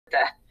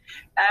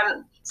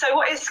So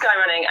what is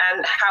skyrunning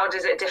and how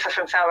does it differ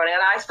from fell running?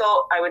 And I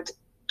thought I would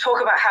talk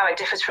about how it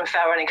differs from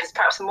fell running, because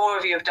perhaps more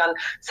of you have done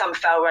some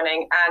fell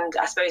running, and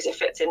I suppose it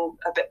fits in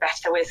a bit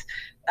better with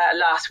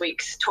last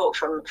week's talk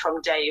from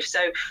Dave. So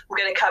I'm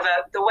going to cover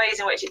the ways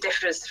in which it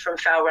differs from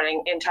fell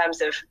running in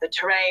terms of the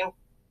terrain,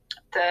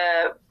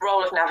 the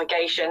role of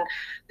navigation,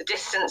 the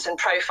distance and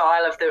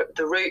profile of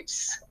the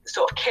routes, the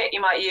sort of kit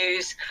you might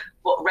use,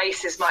 what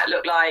races might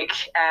look like,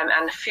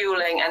 and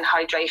fueling and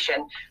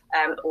hydration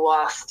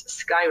whilst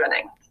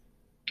skyrunning.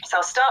 So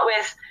I'll start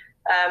with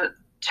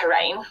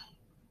terrain.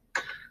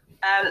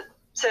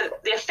 So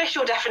the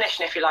official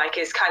definition, if you like,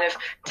 is kind of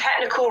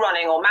technical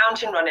running or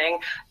mountain running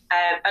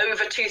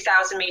over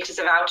 2,000 meters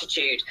of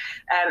altitude.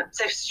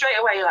 So straight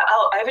away you're like,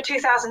 oh, over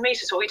 2,000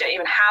 meters? Well, we don't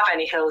even have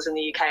any hills in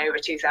the UK over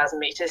 2,000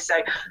 meters. So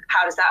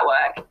how does that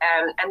work?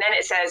 And then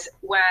it says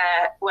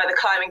where the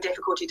climbing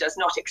difficulty does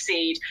not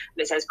exceed,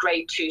 and it says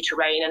grade 2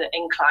 terrain and an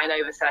incline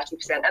over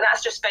 30%. And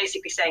that's just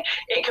basically saying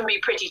it can be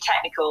pretty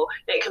technical.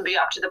 It can be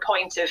up to the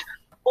point of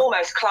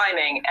almost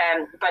climbing,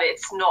 but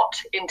it's not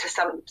into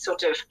some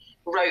sort of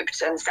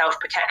roped and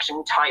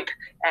self-protection type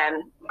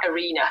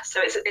arena.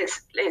 So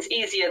it's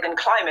easier than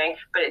climbing,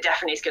 but it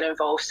definitely is going to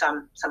involve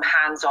some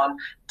hands-on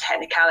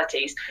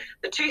technicalities.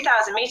 The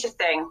 2,000 meter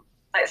thing,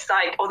 it's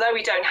like, although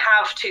we don't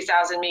have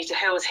 2,000 meter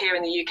hills here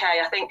in the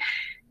UK, I think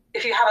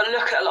if you have a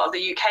look at a lot of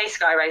the UK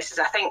sky races,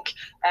 I think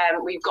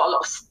we've got a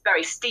lot of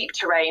very steep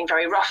terrain,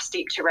 very rough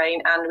steep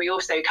terrain, and we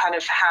also kind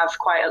of have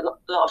quite a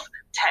lot of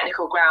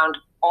technical ground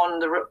on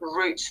the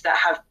routes that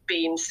have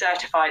been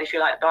certified, if you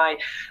like, by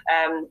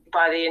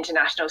the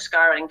International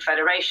Skyrunning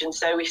Federation.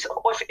 So we sort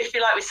of, if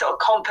you like, we sort of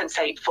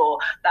compensate for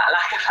that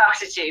lack of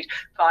altitude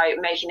by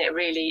making it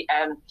really,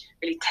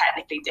 really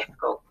technically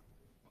difficult.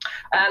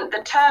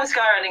 The term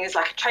skyrunning is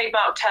like a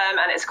trademark term,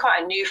 and it's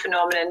quite a new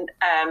phenomenon,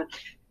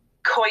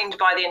 coined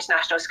by the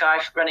International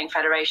Skyrunning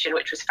Federation,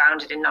 which was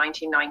founded in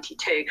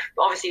 1992.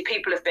 But obviously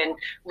people have been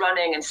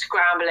running and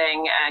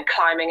scrambling and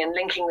climbing and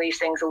linking these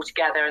things all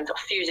together and sort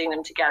of fusing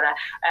them together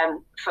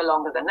for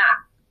longer than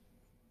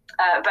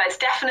that. But it's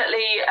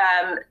definitely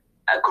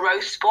a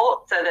growth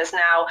sport. So there's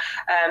now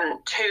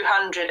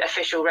 200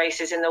 official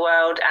races in the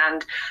world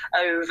and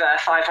over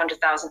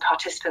 500,000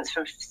 participants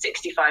from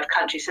 65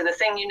 countries. So the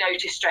thing you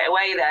notice straight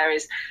away there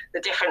is the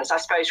difference, I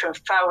suppose, from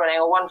fell running,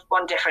 or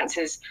one difference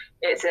is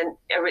it's an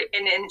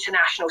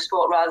international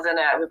sport rather than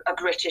a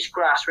British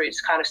grassroots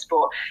kind of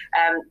sport.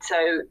 So,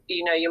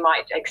 you know, you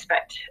might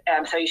expect,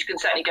 so you can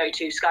certainly go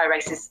to sky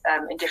races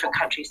in different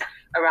countries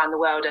around the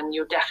world, and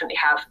you'll definitely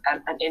have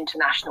an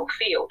international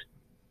field.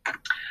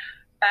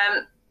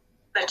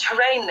 The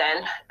terrain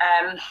then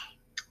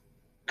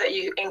that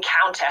you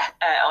encounter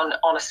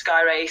on a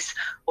sky race,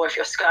 or if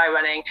you're sky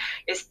running,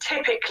 is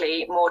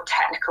typically more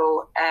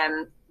technical.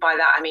 By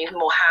that I mean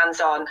more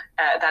hands-on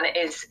than it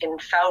is in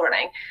fell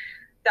running.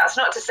 That's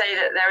not to say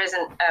that there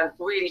isn't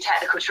really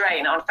technical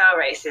terrain on fell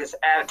races.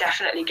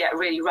 Definitely get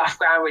really rough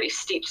ground, really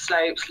steep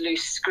slopes,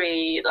 loose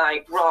scree,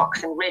 like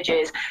rocks and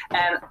ridges.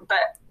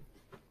 But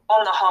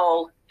on the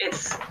whole,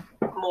 it's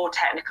more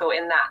technical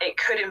in that it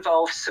could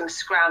involve some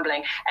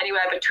scrambling,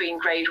 anywhere between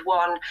grade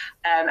 1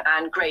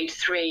 and grade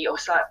 3,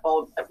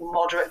 or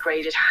moderate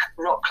graded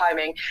rock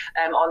climbing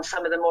on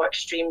some of the more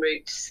extreme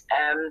routes,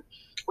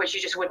 which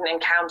you just wouldn't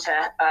encounter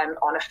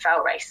on a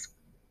fell race.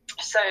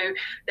 So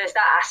there's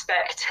that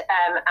aspect,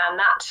 and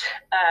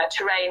that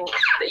terrain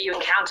that you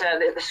encounter,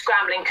 the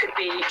scrambling could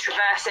be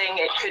traversing,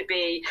 it could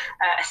be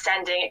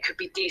ascending, it could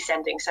be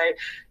descending. So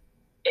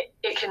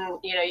it can,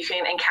 you know, you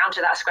can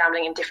encounter that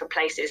scrambling in different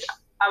places.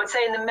 I would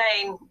say in the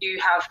main you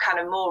have kind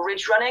of more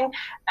ridge running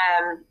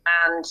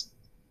and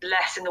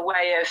less in the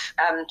way of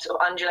sort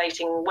of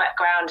undulating wet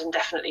ground and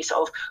definitely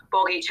sort of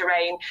boggy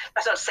terrain.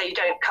 That's not to say you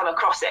don't come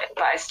across it,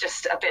 but it's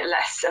just a bit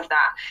less of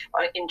that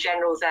in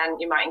general than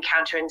you might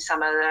encounter in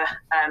some of the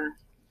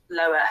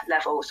lower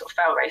level sort of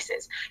fell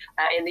races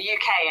in the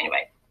UK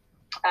anyway.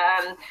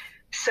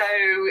 So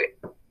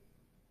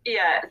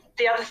yeah,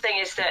 the other thing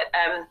is that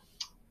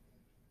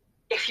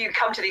if you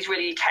come to these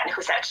really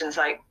technical sections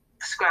like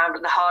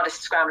the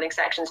hardest scrambling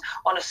sections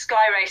on a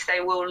sky race,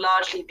 they will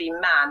largely be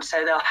manned.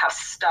 So they'll have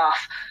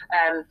staff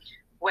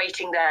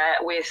waiting there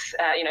with,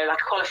 you know, like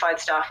qualified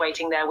staff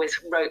waiting there with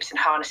ropes and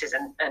harnesses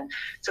and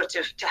sort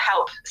of to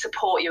help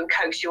support you and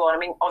coax you on. I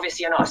mean,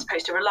 obviously you're not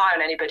supposed to rely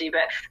on anybody,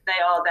 but they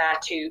are there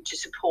to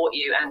support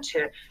you and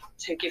to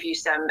give you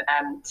some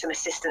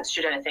assistance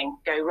should anything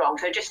go wrong.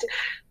 So just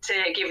to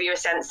give you a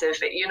sense of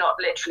it, you're not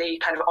literally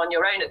kind of on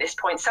your own at this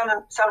point. Some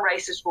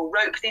races will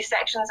rope these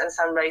sections and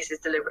some races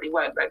deliberately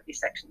won't rope these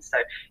sections. So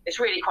it's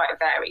really quite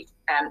varied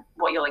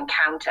what you'll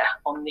encounter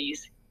on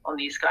these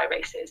sky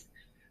races.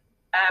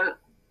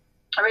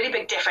 A really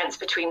big difference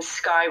between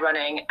sky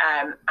running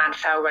and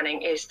fell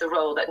running is the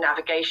role that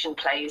navigation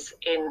plays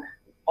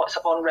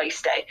on race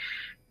day.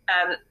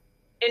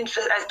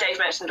 As Dave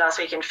mentioned last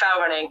week, in fell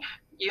running,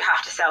 you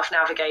have to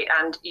self-navigate,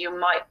 and you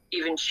might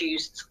even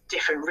choose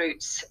different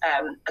routes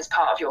as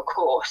part of your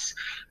course.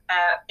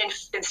 In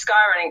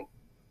skyrunning,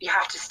 you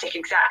have to stick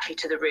exactly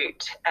to the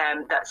route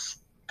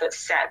that's that's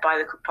set by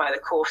the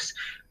course,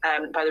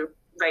 by the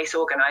race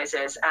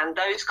organisers, and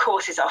those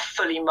courses are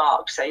fully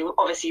marked. So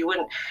obviously you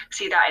wouldn't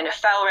see that in a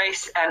fell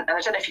race, and I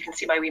don't know if you can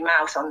see my wee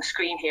mouse on the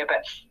screen here,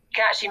 but you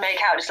can actually make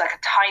out just like a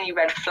tiny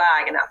red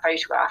flag in that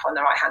photograph on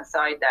the right hand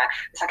side there.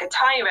 It's like a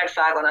tiny red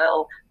flag on a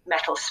little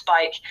metal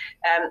spike,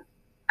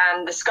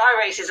 and the sky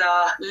races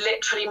are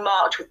literally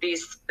marked with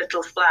these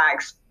little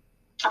flags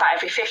about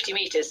every 50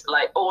 meters,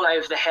 like all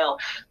over the hill,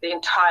 the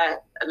entire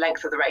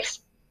length of the race.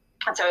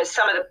 And so it's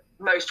some of the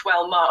most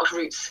well-marked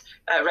routes,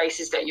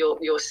 races that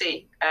you'll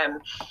see.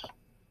 And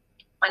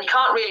you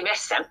can't really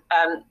miss them.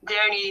 The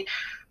only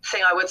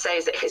thing I would say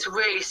is that if it's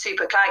really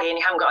super claggy and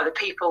you haven't got other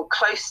people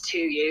close to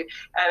you,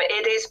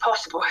 it is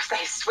possible if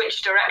they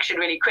switch direction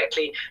really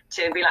quickly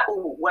to be like,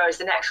 oh, where is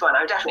the next one?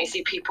 I would definitely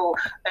see people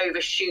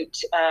overshoot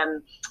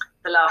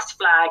the last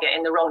flag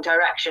in the wrong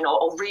direction,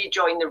 or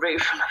rejoin the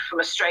route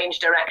from a strange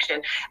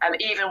direction,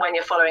 even when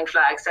you're following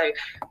flags. So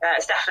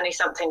it's definitely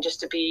something just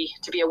to be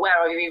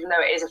aware of. Even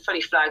though it is a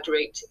fully flagged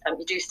route,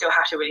 you do still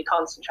have to really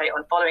concentrate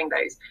on following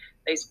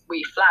those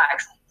wee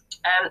flags.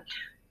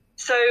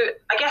 So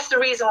I guess the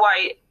reason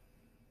why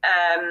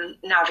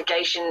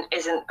navigation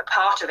isn't a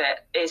part of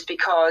it is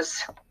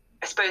because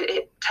I suppose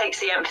it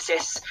takes the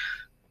emphasis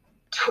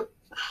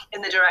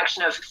in the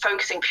direction of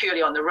focusing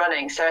purely on the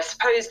running. So I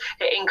suppose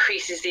it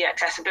increases the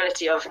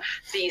accessibility of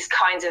these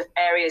kinds of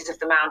areas of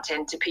the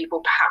mountain to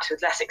people perhaps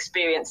with less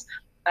experience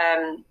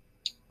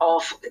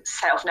of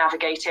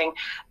self-navigating,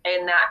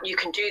 in that you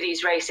can do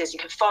these races, you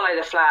can follow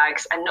the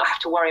flags and not have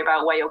to worry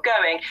about where you're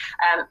going,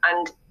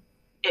 and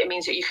it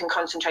means that you can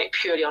concentrate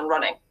purely on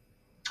running.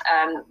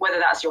 Whether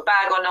that's your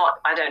bag or not,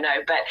 I don't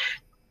know, but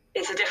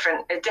it's a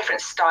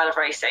different style of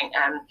racing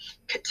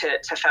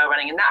to fell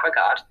running in that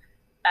regard.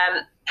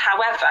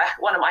 However,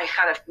 one of my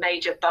kind of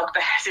major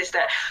bugbears is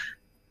that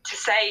to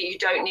say you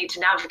don't need to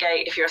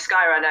navigate if you're a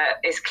skyrunner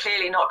is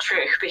clearly not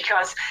true,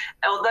 because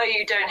although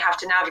you don't have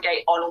to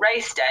navigate on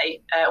race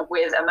day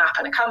with a map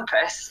and a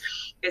compass,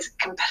 it's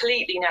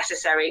completely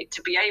necessary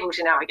to be able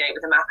to navigate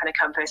with a map and a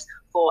compass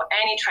for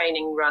any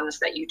training runs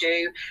that you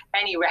do,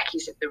 any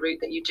recce's of the route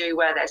that you do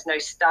where there's no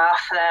staff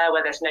there,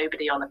 where there's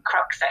nobody on the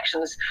crux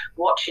sections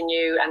watching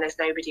you, and there's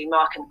nobody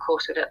marking the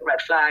course with a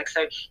red flag.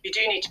 So you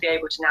do need to be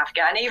able to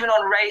navigate. And even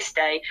on race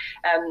day,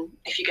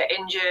 if you get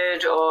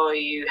injured or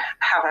you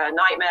have a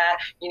nightmare,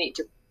 you need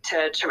to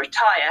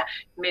retire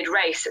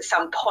mid-race at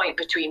some point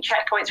between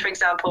checkpoints, for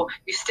example,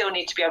 you still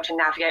need to be able to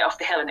navigate off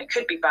the hill, and it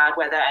could be bad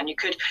weather and you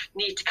could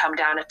need to come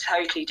down a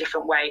totally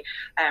different way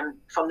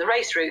from the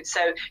race route.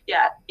 So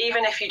yeah,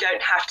 even if you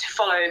don't have to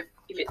follow,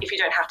 if you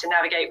don't have to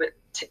navigate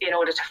in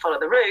order to follow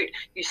the route,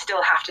 you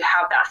still have to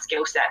have that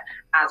skill set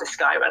as a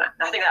sky runner.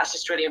 And I think that's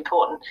just really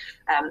important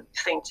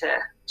thing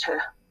to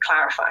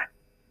clarify.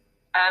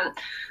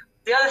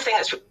 The other thing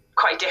that's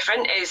quite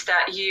different is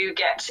that you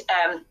get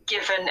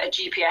given a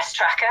GPS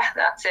tracker.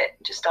 That's it,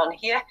 just on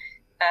here,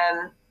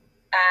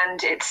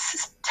 and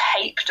it's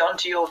taped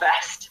onto your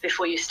vest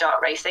before you start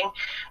racing,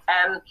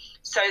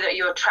 so that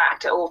you're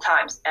tracked at all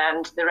times,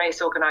 and the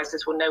race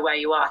organisers will know where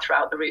you are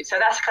throughout the route. So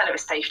that's kind of a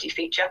safety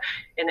feature,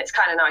 and it's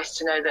kind of nice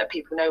to know that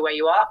people know where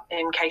you are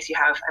in case you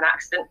have an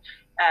accident.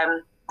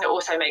 It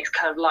also makes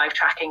kind of live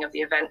tracking of the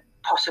event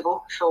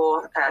possible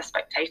for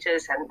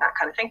spectators and that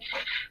kind of thing.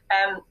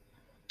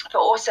 But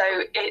also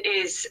it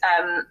is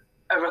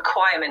a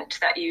requirement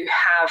that you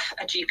have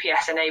a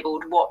GPS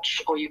enabled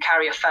watch, or you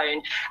carry a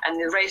phone, and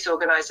the race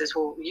organisers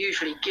will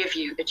usually give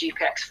you a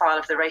GPS file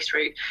of the race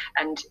route,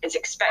 and it's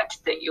expected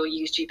that you'll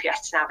use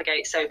GPS to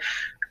navigate. So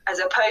as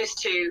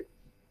opposed to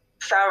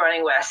fell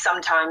running where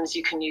sometimes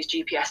you can use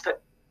GPS,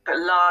 but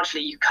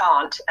largely you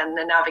can't, and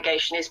the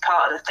navigation is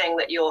part of the thing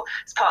that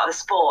it's part of the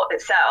sport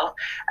itself,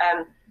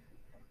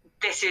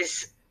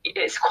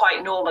 it's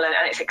quite normal, and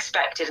it's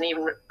expected and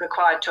even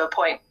required to a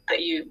point that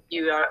you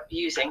are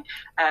using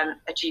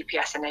a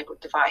GPS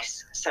enabled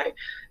device. So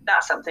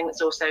that's something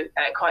that's also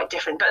quite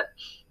different. But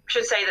I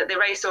should say that the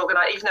race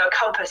organizer, even though a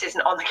compass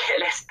isn't on the kit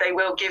list, they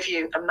will give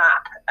you a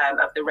map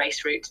of the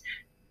race route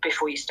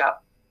before you start.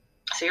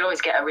 So you'll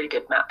always get a really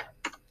good map.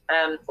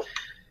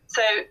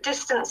 So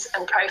distance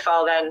and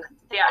profile then,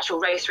 the actual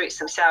race routes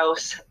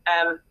themselves.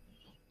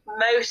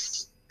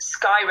 Most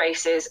sky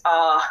races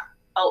are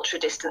ultra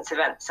distance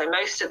events, so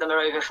most of them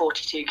are over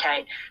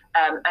 42k,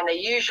 and they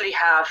usually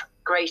have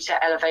greater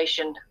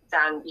elevation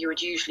than you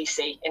would usually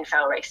see in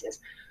fell races.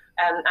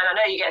 And I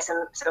know you get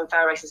some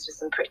fell races with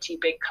some pretty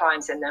big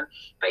climbs in them,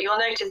 but you'll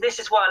notice this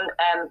is one.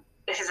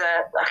 This is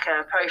a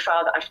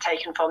profile that I've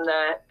taken from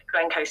the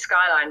Glencoe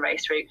Skyline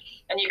race route,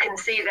 and you can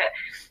see that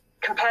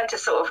compared to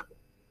sort of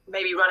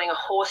maybe running a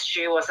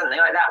horseshoe or something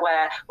like that,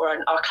 or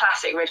a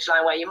classic ridge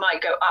line where you might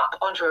go up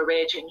onto a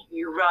ridge and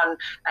you run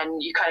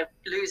and you kind of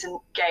lose and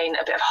gain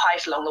a bit of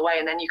height along the way,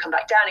 and then you come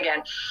back down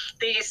again.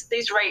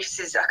 These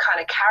races are kind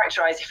of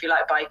characterized, if you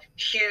like, by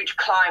huge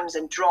climbs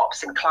and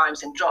drops and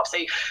climbs and drops. So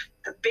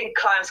the big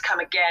climbs come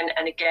again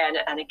and again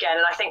and again,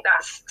 and I think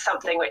that's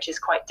something which is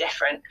quite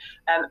different.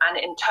 And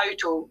in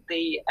total,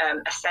 the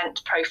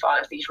ascent profile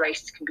of these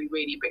races can be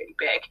really, really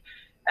big.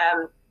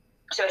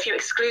 So if you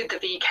exclude the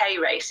VK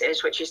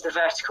races, which is the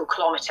vertical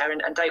kilometre,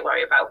 and don't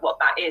worry about what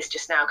that is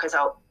just now, because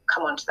I'll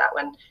come on to that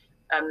when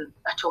I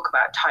talk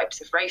about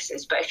types of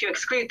races. But if you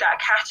exclude that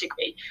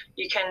category,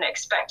 you can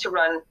expect to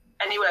run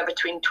anywhere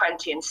between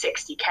 20 and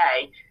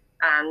 60k,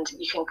 and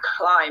you can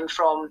climb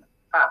from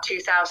about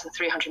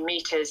 2,300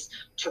 metres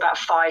to about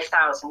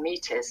 5,000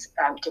 metres,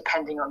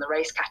 depending on the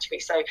race category.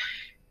 So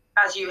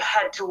as you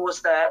head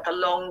towards the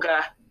longer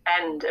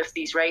end of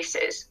these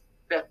races,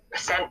 the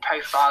ascent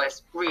profile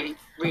is really,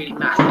 really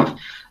massive.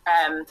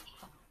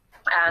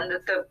 And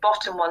the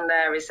bottom one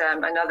there is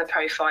another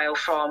profile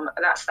from,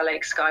 that's the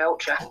Lake Skye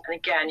Ultra. And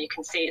again, you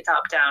can see it's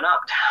up, down, up,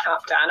 down,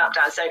 up, down, up,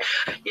 down. So,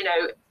 you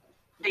know,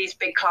 these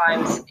big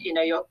climbs, you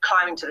know, you're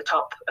climbing to the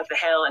top of the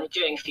hill and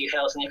you're doing a few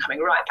hills and you're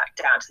coming right back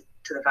down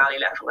to the valley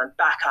level and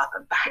back up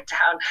and back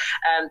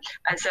down.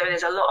 And so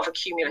there's a lot of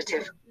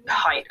accumulative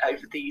height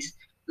over these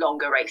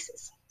longer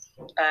races.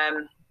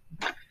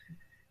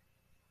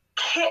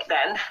 Kit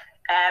then.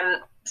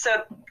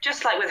 So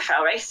just like with a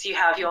fell race, you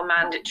have your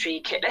mandatory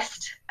kit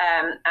list,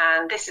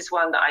 and this is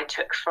one that I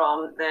took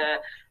from the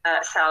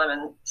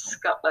Salomon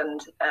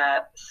Scotland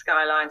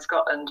Skyline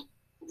Scotland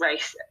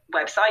race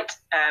website.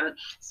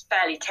 It's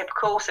fairly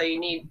typical, so you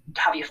need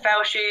to have your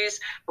fell shoes,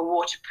 a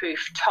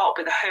waterproof top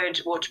with a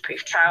hood,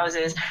 waterproof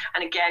trousers,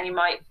 and again you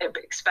might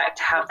expect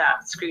to have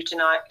that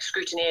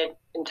scrutineered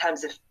in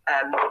terms of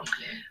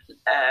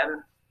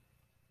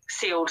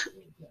sealed,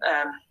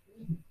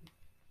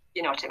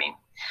 you know what I mean,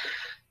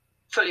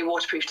 fully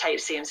waterproof tape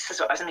seams. That's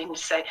what I was meaning to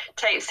say.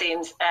 Tape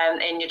seams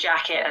in your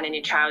jacket and in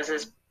your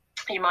trousers.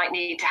 You might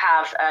need to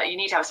have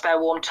a spare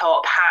warm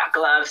top, hat,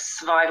 gloves,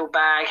 survival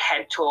bag,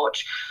 head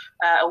torch,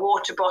 a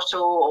water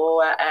bottle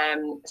or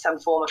some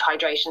form of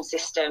hydration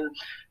system,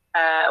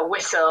 a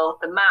whistle,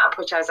 the map,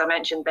 which as I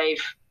mentioned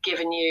they've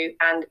given you,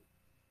 and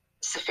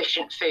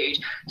sufficient food.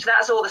 So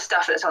that's all the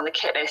stuff that's on the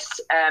kit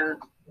list.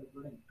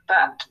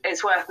 But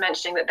it's worth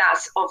mentioning that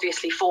that's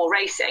obviously for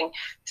racing.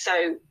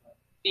 So,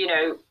 you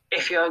know,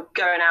 if you're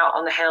going out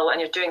on the hill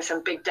and you're doing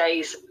some big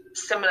days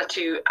similar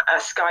to a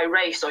sky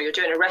race, or you're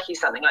doing a recce,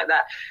 something like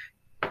that,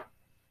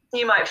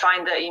 you might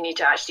find that you need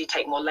to actually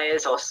take more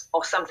layers or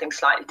something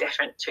slightly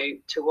different to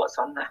what's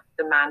on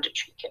the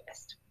mandatory kit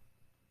list.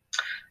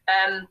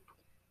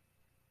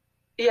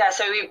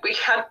 So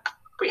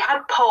we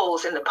had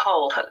poles in the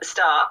poll at the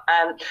start,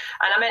 and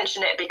I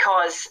mention it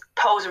because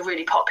poles are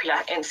really popular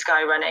in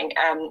sky running,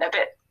 a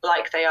bit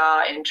like they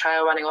are in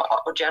trail running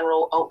or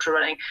general ultra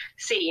running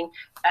scene.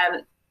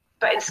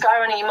 But in sky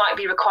running, you might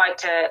be required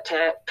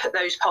to put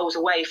those poles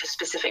away for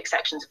specific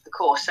sections of the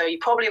course. So you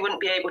probably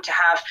wouldn't be able to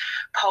have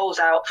poles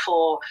out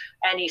for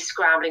any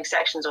scrambling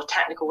sections or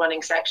technical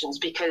running sections,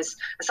 because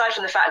aside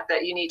from the fact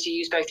that you need to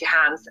use both your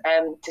hands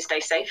to stay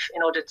safe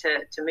in order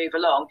to move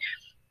along,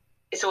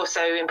 it's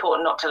also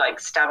important not to like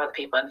stab other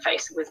people in the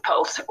face with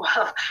poles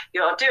while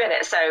you're doing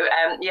it. So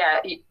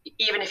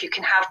even if you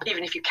can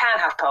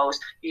have poles,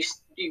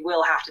 you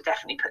will have to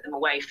definitely put them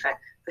away for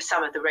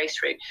some of the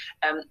race route.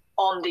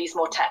 On these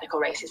more technical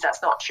races,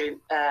 that's not true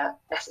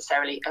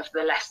necessarily of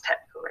the less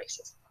technical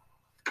races.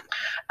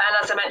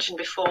 And as I mentioned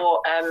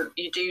before,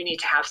 you do need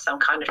to have some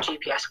kind of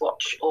GPS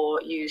watch,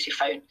 or use your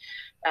phone,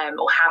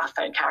 or have a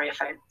phone, carry a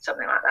phone,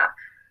 something like that.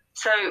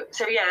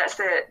 So yeah, that's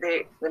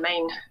the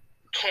main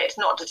kit,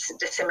 not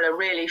dissimilar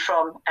really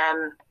from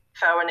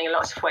trail running in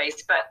lots of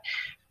ways. But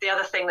the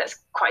other thing that's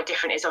quite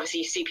different is obviously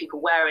you see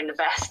people wearing the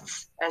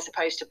vests as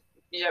opposed to,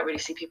 you don't really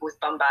see people with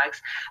bum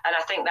bags. And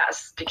I think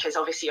that's because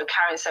obviously you're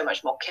carrying so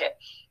much more kit.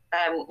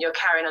 You're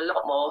carrying a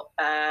lot more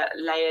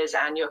layers,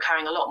 and you're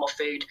carrying a lot more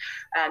food.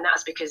 And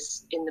that's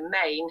because in the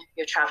main,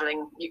 you're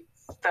traveling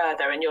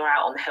further and you're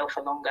out on the hill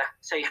for longer.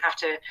 So you have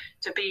to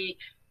be,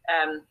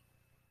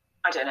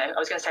 I don't know, I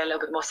was going to say a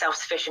little bit more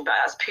self-sufficient, but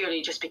that's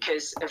purely just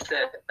because of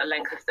the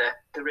length of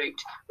the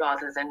route,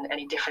 rather than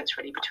any difference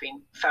really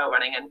between trail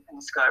running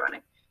and sky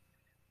running.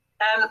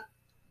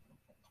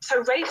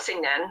 So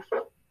racing then,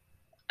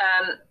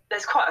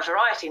 there's quite a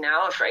variety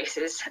now of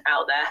races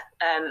out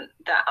there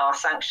that are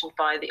sanctioned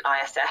by the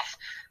ISF,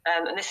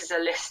 and this is a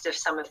list of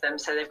some of them.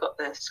 So they've got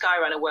the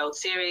Skyrunner World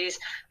Series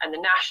and the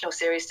National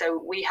Series.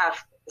 So we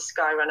have the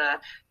Skyrunner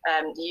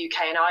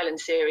UK and Ireland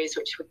Series,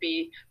 which would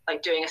be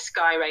like doing a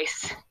sky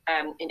race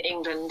in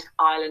England,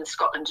 Ireland,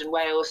 Scotland and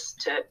Wales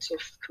to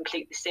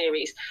complete the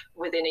series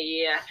within a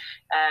year.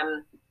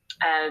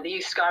 The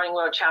Youth Skyrunning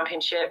World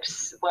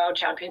Championships,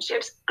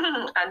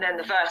 and then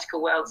the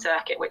Vertical World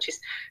Circuit, which is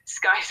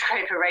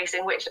skyscraper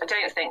racing, which we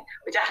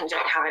definitely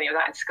don't have any of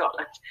that in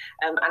Scotland.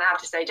 And I have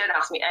to say, don't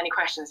ask me any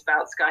questions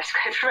about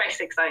skyscraper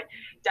racing, because I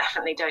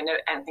definitely don't know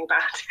anything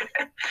about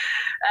it.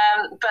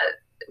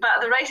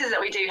 But the races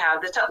that we do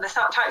have, the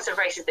types of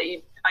races that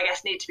you, I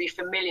guess, need to be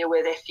familiar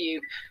with if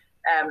you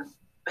are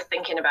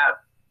thinking about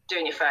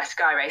doing your first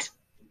sky race,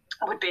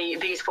 would be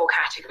these four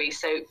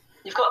categories. So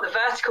you've got the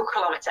vertical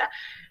kilometre,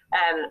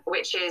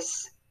 which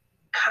is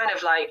kind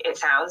of like it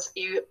sounds.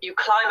 You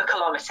climb a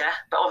kilometre,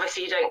 but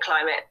obviously you don't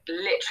climb it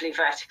literally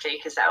vertically,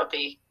 because that would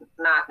be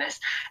madness.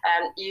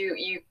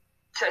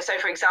 So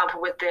for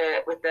example, with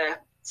the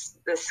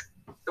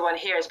the one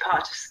here is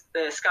part of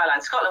the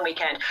Skyline Scotland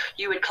weekend,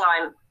 you would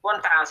climb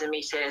 1,000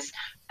 metres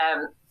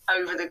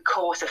over the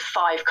course of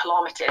 5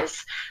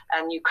 kilometres,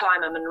 and you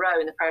climb a Munro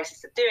in the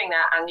process of doing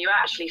that, and you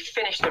actually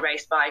finish the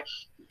race by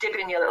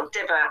dipping your little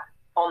dibber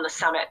on the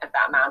summit of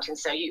that mountain.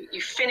 So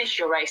you finish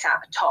your race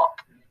at the top,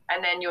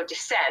 and then your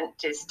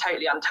descent is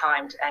totally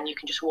untimed, and you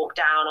can just walk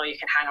down, or you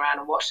can hang around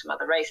and watch some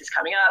other races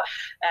coming up,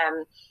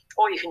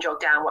 or you can jog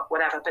down,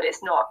 whatever, but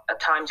it's not a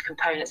timed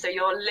component. So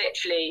you're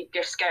literally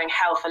just going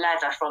hell for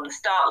leather from the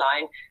start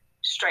line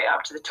straight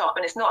up to the top.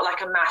 And it's not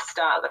like a mass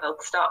start that they'll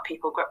start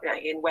people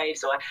in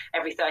waves or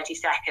every 30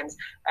 seconds,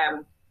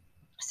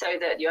 so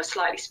that you're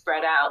slightly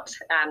spread out.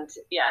 And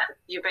yeah,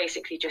 you're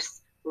basically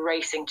just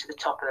racing to the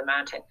top of the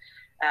mountain.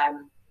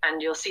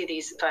 And you'll see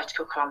these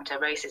vertical kilometre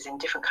races in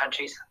different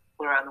countries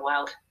all around the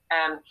world.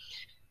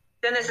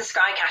 Then there's the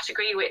sky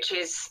category, which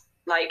is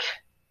like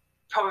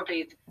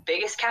probably the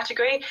biggest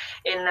category,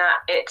 in that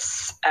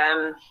it's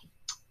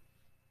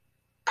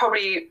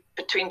probably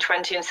between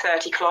 20 and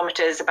 30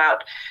 kilometres,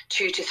 about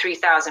 2,000 to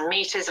 3,000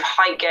 metres of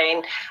height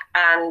gain.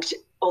 And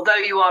although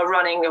you are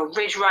running, you're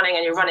ridge running,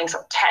 and you're running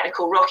some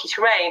technical rocky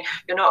terrain,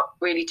 you're not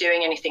really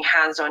doing anything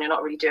hands-on, you're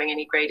not really doing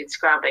any graded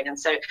scrambling. And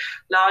so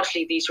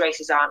largely these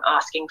races aren't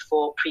asking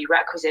for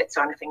prerequisites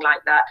or anything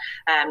like that,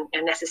 and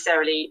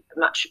necessarily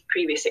much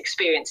previous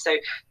experience. So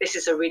this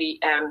is a really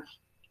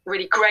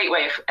really great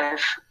way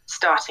of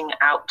starting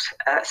out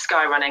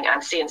sky running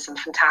and seeing some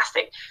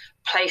fantastic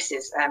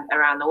places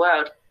around the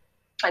world.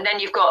 And then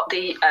you've got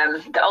the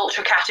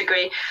ultra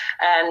category,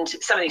 and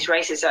some of these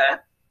races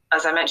are,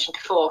 as I mentioned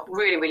before,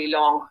 really, really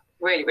long,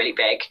 really, really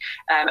big,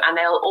 and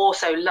they'll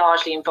also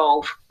largely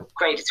involve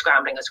graded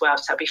scrambling as well,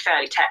 so it'll be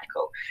fairly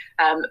technical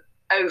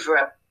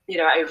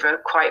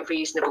over quite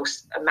reasonable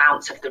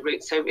amounts of the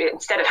route. So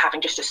instead of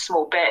having just a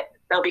small bit,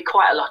 there'll be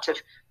quite a lot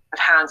of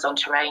hands-on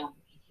terrain.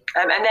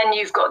 And then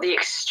you've got the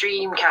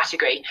extreme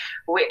category,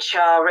 which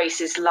are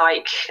races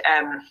like,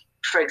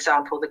 for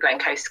example, the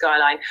Glencoe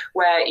Skyline,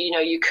 where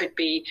you could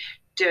be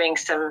doing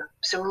some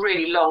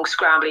really long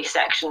scrambly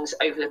sections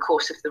over the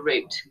course of the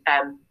route.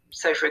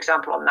 So, for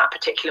example, on that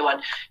particular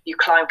one, you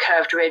climb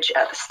Curved Ridge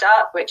at the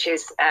start, which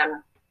is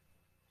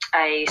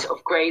a sort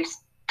of grade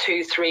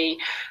 2-3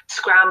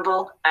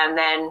 scramble, and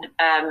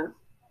then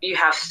you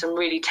have some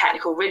really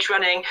technical ridge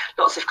running,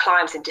 lots of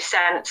climbs and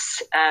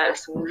descents,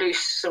 some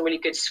really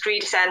good scree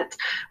descent,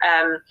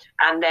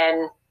 and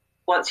then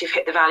once you've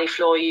hit the valley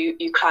floor,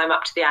 you climb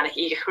up to the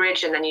Anick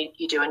Ridge, and then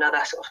you do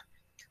another sort of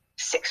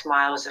 6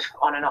 miles of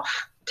on and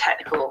off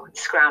technical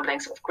scrambling,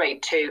 sort of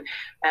grade 2,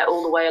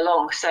 all the way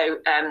along. So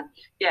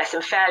yeah,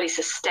 some fairly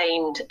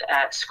sustained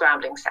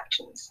scrambling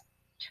sections.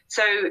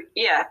 So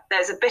yeah,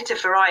 there's a bit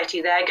of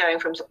variety there, going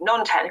from sort of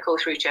non-technical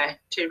through to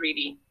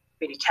really,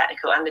 really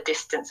technical, and the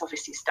distance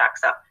obviously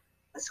stacks up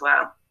as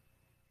well.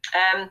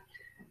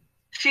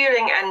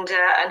 Fueling and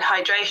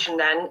hydration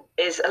then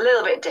is a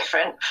little bit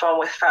different from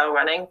with fell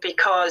running,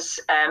 because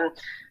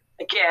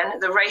again,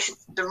 the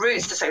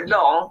routes are so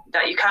long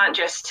that you can't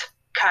just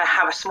kind of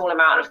have a small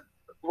amount of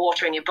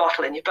water in your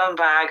bottle in your bum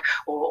bag,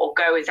 or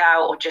go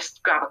without, or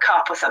just grab a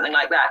cup or something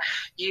like that.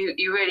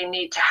 You really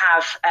need to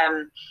have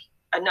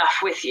enough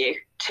with you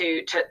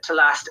to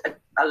last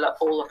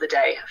all of the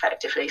day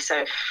effectively.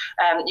 So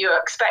you're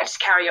expected to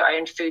carry your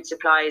own food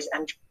supplies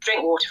and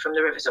drink water from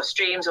the rivers or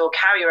streams, or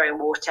carry your own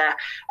water.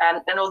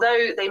 And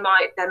although there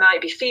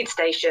might be feed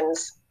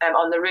stations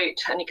on the route,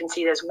 and you can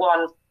see there's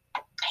one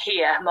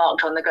here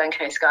marked on the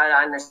Glencoe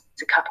Skyline, there's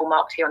a couple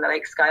marked here on the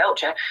Lake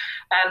SkyUltra,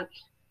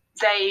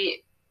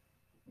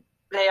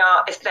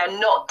 they're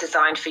not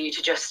designed for you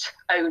to just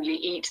only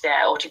eat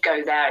there, or to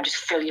go there and just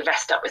fill your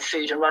vest up with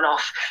food and run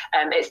off.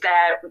 It's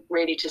there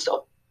really to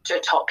sort of to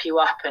top you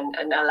up and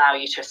allow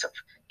you to sort of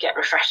get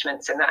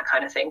refreshments and that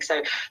kind of thing.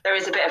 So there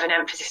is a bit of an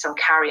emphasis on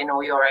carrying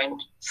all your own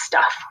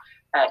stuff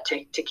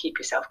to keep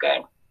yourself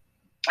going.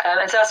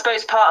 And so I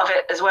suppose part of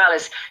it as well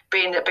is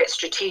being a bit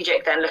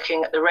strategic, then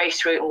looking at the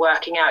race route and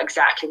working out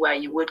exactly where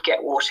you would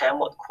get water and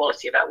what the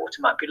quality of that water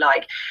might be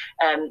like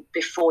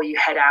before you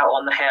head out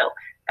on the hill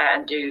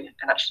and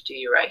actually do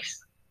your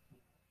race.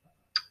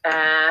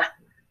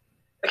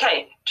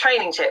 Okay,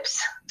 training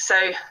tips. So,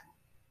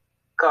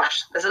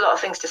 gosh, there's a lot of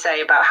things to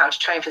say about how to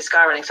train for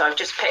skyrunning. So I've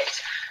just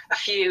picked a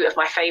few of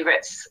my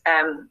favourites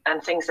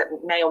and things that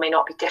may or may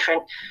not be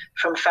different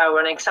from fell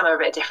running. Some are a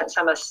bit different,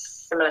 some are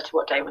similar to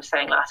what Dave was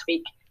saying last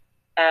week.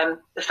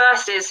 The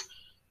first is,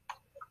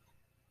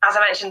 as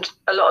I mentioned,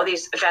 a lot of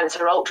these events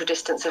are ultra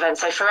distance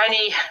events. So for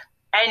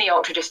any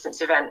ultra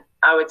distance event,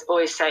 I would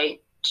always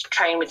say to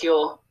train with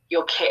your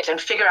kit and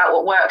figure out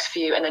what works for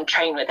you, and then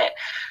train with it.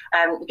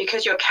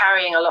 Because you're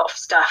carrying a lot of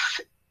stuff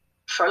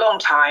for a long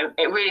time,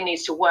 it really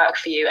needs to work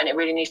for you, and it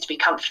really needs to be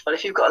comfortable.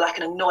 If you've got like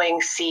an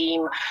annoying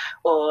seam,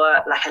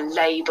 or like a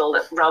label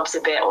that rubs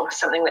a bit, or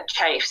something that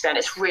chafes, then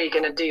it's really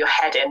going to do your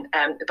head in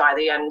by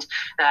the end,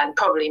 and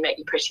probably make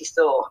you pretty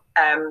sore.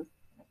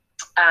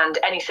 And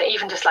anything,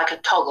 even just like a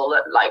toggle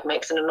that like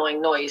makes an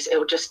annoying noise, it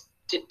will just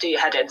do your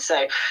head in.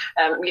 So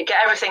you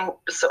get everything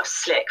sort of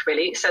slick,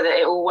 really, so that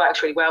it all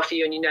works really well for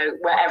you, and you know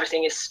where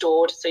everything is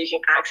stored, so you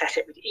can access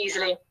it really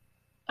easily.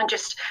 And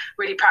just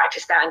really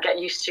practice that and get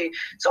used to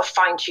sort of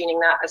fine-tuning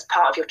that as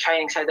part of your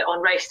training, so that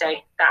on race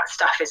day, that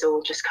stuff is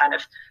all just kind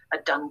of a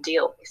done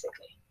deal,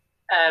 basically.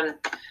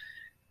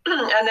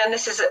 And then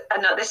this is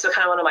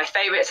kind of one of my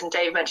favorites, and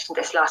Dave mentioned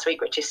this last week,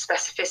 which is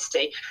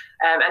specificity,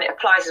 and it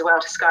applies as well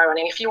to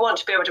skyrunning. If you want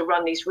to be able to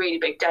run these really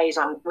big days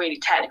on really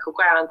technical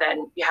ground,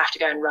 then you have to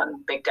go and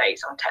run big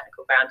days on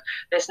technical ground.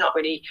 There's not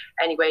really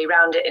any way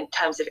around it in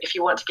terms of, if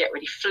you want to get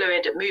really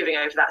fluid at moving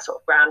over that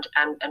sort of ground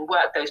and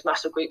work those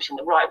muscle groups in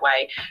the right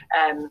way,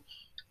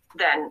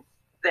 then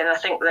I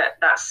think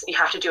that's you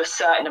have to do a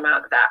certain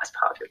amount of that as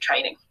part of your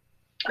training.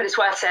 But it's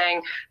worth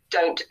saying,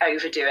 don't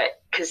overdo it,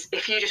 because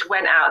if you just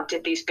went out and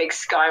did these big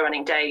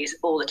skyrunning days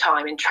all the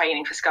time in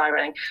training for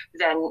skyrunning,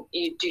 then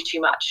you'd do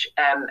too much,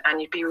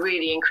 and you'd be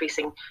really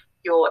increasing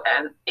your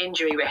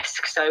injury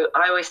risk. So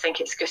I always think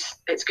it's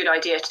a good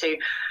idea to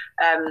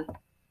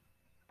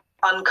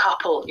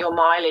uncouple your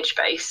mileage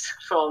base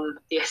from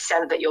the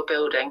ascent that you're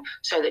building,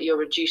 so that you'll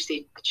reduce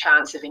the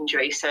chance of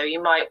injury. So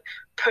you might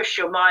push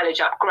your mileage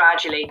up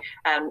gradually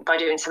by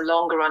doing some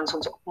longer runs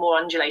on more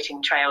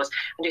undulating trails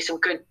and do some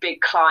good big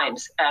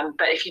climbs.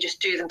 But if you just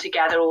do them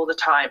together all the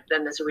time,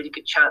 then there's a really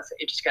good chance that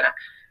you're just going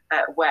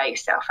to wear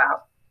yourself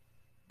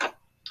out.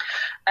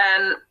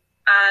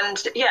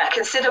 And yeah,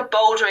 consider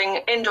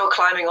bouldering, indoor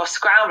climbing, or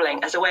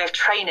scrambling as a way of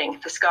training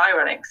for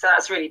skyrunning. So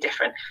that's really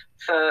different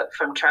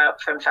from trail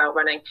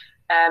running.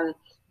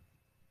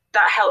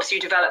 That helps you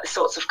develop the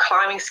sorts of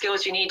climbing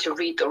skills you need to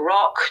read the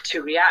rock,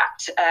 to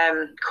react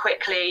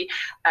quickly.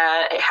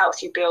 It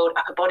helps you build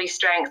upper body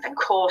strength and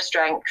core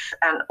strength,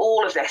 and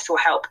all of this will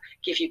help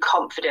give you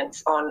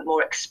confidence on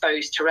more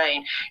exposed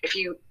terrain. If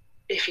you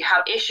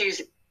have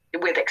issues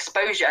with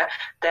exposure,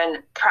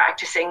 then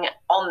practicing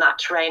on that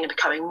terrain and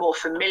becoming more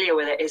familiar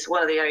with it is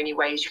one of the only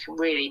ways you can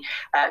really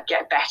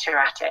get better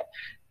at it.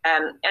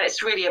 And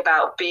it's really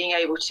about being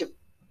able to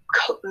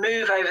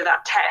move over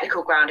that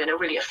technical ground in a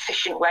really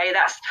efficient way.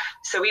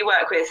 So we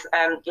work with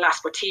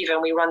𝗔𝗶𝗶𝗶𝗶,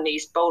 and we run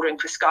these bouldering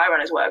for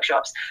skyrunners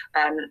workshops,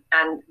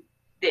 and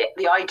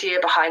the idea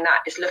behind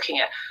that is looking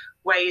at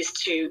ways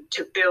to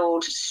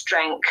build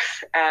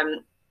strength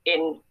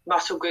in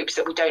muscle groups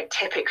that we don't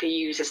typically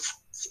use as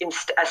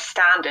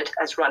standard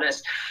as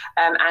runners,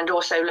 and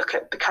also look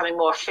at becoming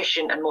more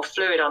efficient and more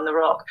fluid on the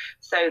rock,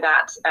 so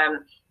that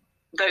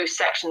those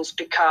sections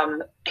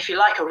become, if you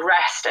like, a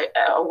rest,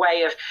 a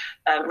way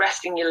of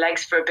resting your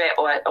legs for a bit,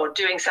 or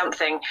doing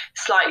something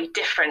slightly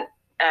different,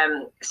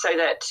 so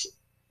that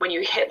when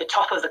you hit the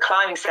top of the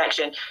climbing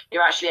section,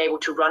 you're actually able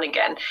to run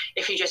again.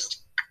 If you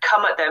just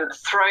come at them,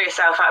 throw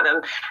yourself at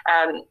them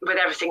with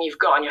everything you've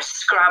got, and you're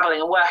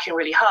scrabbling and working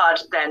really hard,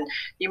 then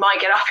you might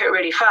get up it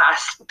really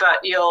fast, but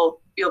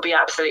you'll be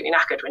absolutely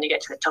knackered when you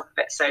get to the top of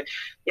it. So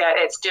yeah,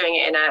 it's doing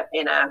it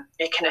in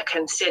a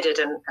considered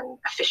and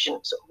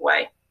efficient sort of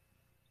way.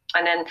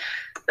 And then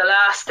the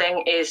last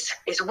thing is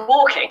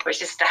walking,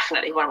 which is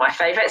definitely one of my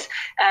favorites.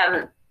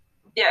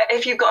 Yeah,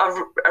 if you've got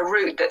a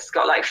route that's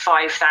got like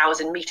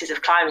 5,000 meters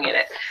of climbing in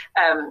it,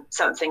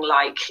 something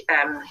like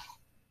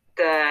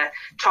the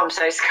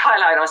𝗔𝗶𝗶𝗁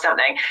Skyline or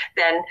something,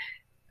 then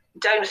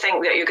don't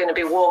think that you're going to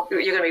be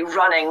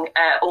running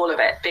all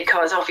of it,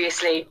 because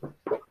obviously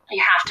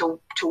you have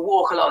to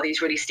walk a lot of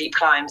these really steep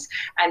climbs.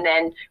 And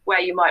then where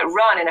you might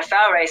run in a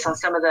fell race on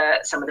some of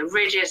the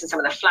ridges and some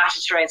of the flatter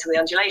terrain, some of the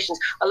undulations,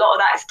 a lot of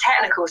that is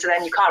technical, so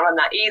then you can't run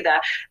that either.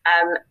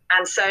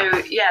 And so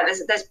yeah,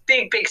 there's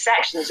big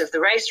sections of the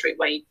race route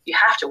where you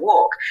have to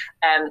walk,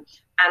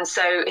 and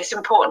so it's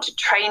important to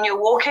train your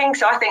walking.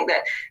 So I think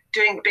that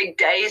doing big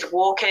days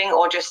walking,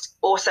 or just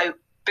also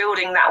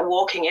building that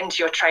walking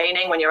into your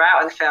training when you're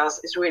out in the fells,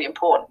 is really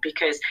important,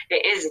 because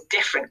it is a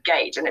different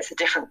gait and it's a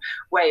different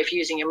way of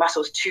using your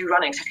muscles to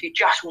running. So if you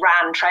just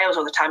ran trails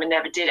all the time and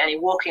never did any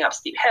walking up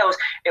steep hills,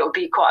 it would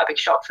be quite a big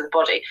shock for the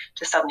body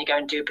to suddenly go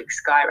and do a big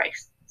sky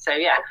race. So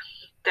yeah,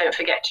 don't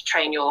forget to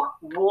train your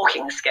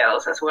walking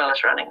skills as well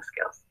as running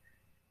skills.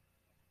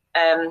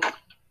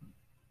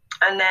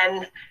 And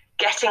then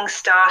getting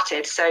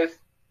started. So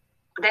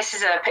this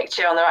is a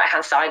picture on the right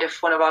hand side of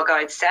one of our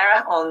guides,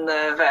 Sarah, on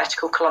the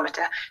vertical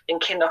kilometre in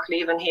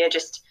𝗔𝗯𝗶𝗶𝗁 here,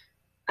 just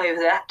over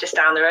there, just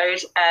down the road.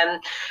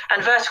 And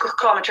vertical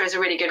kilometre is a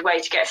really good way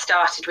to get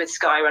started with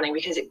sky running,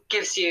 because it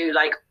gives you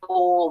like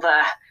all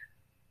the,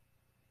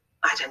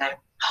 I don't know,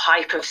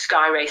 hype of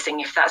sky racing,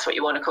 if that's what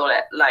you want to call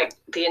it, like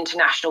the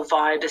international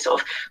vibe, the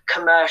sort of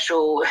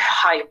commercial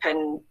hype.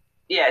 And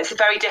yeah, it's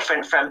very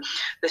different from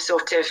the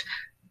sort of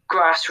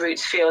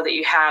grassroots feel that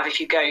you have if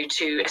you go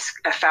to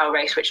a fell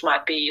race, which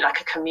might be like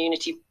a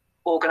community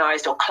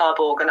organised or club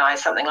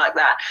organised, something like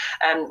that.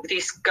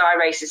 These sky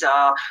races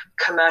are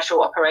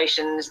commercial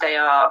operations, they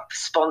are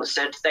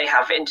sponsored, they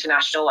have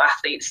international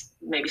athletes,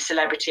 maybe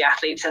celebrity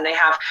athletes, and they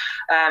have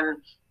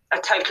a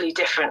totally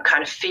different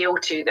kind of feel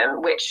to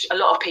them, which a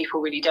lot of people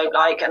really don't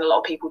like and a lot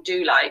of people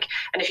do like.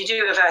 And if you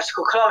do a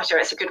vertical kilometre,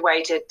 it's a good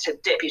way to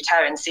dip your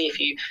toe and see if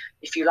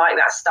you like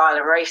that style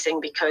of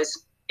racing,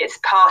 because it's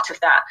part of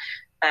that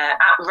at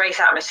race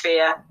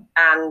atmosphere,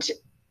 and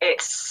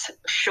it's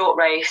a short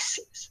race,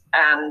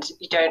 and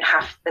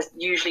there's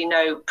usually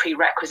no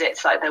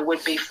prerequisites like there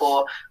would be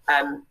for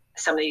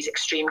some of these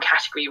extreme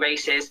category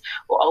races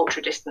or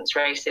ultra distance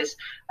races.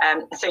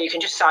 So you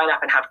can just sign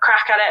up and have a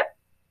crack at it,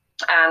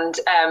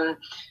 and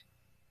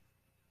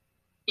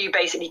you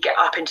basically get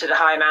up into the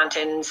high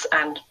mountains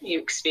and you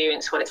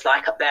experience what it's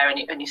like up there,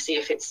 and you see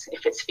if it's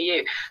for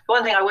you.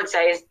 One thing I would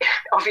say is,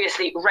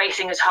 obviously,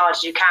 racing as hard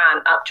as you can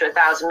up to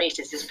 1,000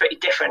 meters is pretty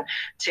different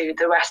to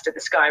the rest of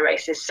the sky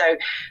races. So,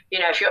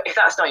 if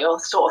that's not your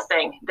sort of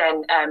thing,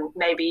 then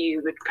maybe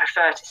you would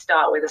prefer to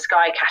start with a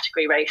sky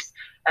category race,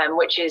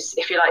 which is,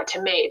 if you like,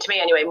 to me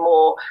anyway,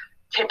 more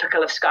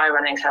typical of sky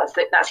running. So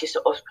that's your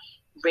sort of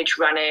ridge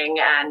running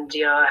and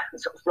your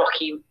sort of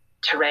rocky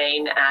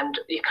terrain and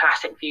your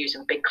classic views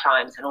and big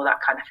climbs and all that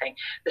kind of thing.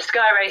 The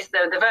sky race,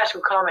 the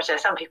vertical kilometre,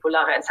 some people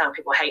love it and some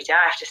people hate it.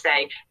 I have to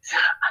say,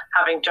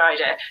 having tried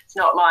it, it's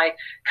not my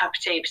cup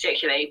of tea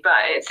particularly, but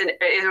it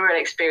is a real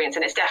experience,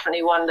 and it's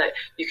definitely one that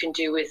you can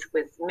do with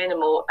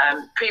minimal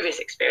previous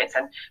experience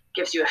and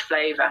gives you a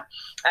flavour.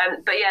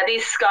 But yeah,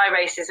 these sky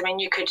races, I mean,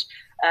 you could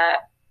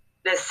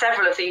there's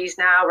several of these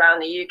now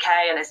around the UK,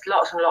 and there's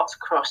lots and lots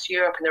across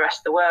Europe and the rest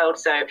of the world.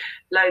 So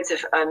loads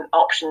of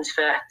options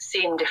for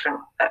seeing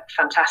different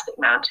fantastic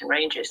mountain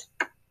ranges.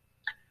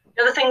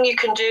 The other thing you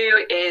can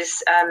do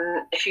is,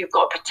 if you've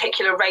got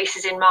particular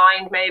races in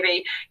mind,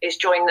 maybe, is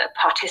join the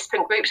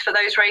participant groups for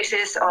those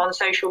races on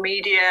social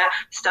media,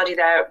 study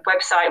their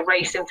website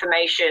race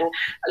information.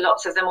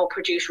 Lots of them will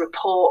produce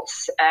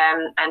reports,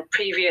 and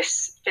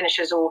previous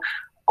finishers will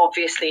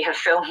obviously have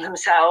filmed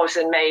themselves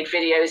and made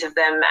videos of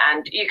them,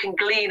 and you can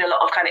glean a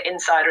lot of kind of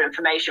insider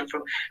information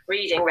from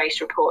reading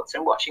race reports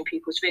and watching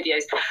people's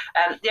videos.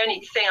 The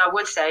only thing I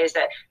would say is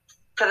that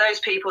for those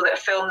people that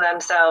film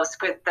themselves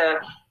with the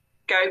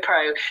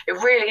GoPro, it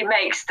really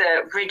makes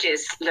the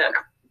ridges look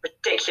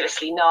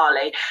ridiculously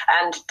gnarly,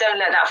 and don't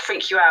let that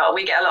freak you out.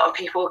 We get a lot of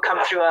people come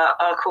through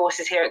our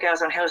courses here at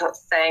Girls on Hills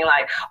saying,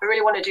 like, I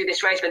really want to do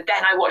this race, but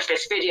then I watched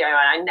this video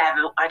and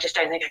I just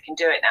don't think I can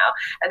do it now.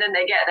 And then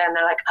they get there and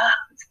they're like, oh,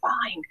 it's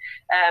fine.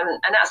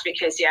 And that's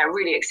because, yeah, it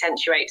really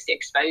accentuates the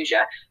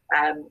exposure.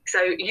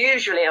 So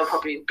usually it'll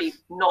probably be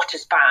not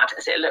as bad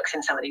as it looks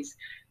in some of these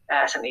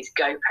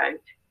GoPro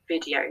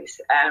videos.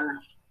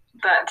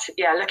 But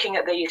yeah, looking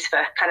at these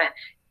for kind of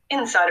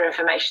insider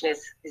information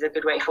is a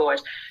good way forward,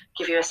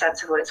 give you a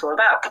sense of what it's all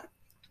about.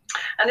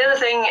 And the other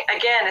thing,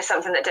 again, is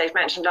something that Dave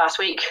mentioned last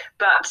week,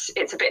 but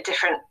it's a bit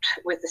different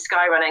with the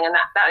sky running, and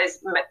that is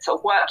sort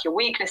of work your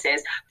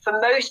weaknesses. For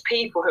most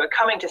people who are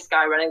coming to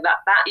sky running, that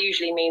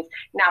usually means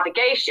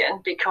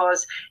navigation,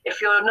 because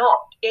if you're not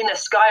in a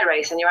sky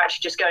race and you're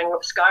actually just going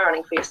sky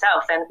running for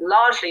yourself, then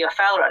largely you're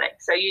fell running.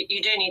 So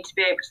you do need to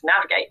be able to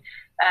navigate.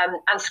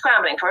 And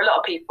scrambling, for a lot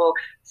of people,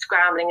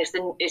 scrambling is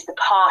the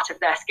part of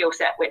their skill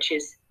set which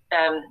is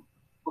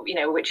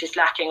which is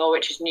lacking or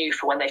which is new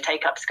for when they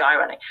take up sky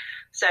running.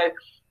 So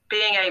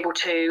being able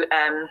to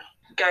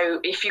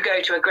if you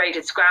go to a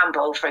graded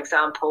scramble, for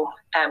example,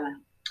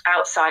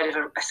 outside of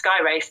a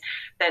sky race,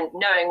 then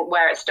knowing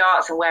where it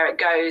starts and where it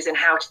goes and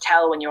how to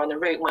tell when you're on the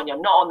route and when you're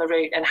not on the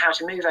route and how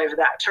to move over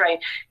that terrain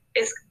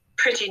is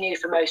pretty new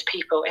for most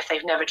people if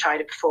they've never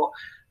tried it before.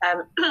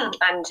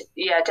 And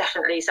yeah,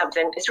 definitely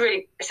something, it's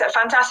a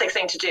fantastic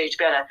thing to do, to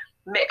be able to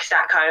mix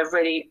that kind of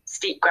really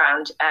steep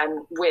ground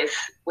with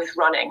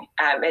running.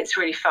 It's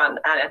really fun,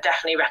 and I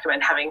definitely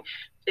recommend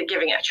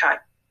giving it a try.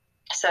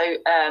 So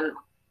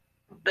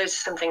those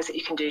are some things that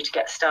you can do to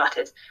get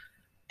started.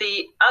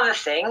 The other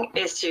thing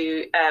is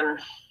to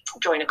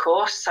join a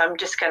course. So I'm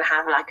just going to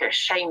have like a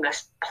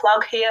shameless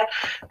plug here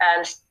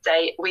and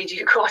say we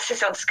do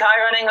courses on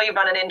skyrunning. We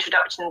run an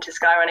introduction to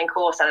skyrunning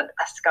course and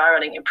a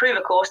skyrunning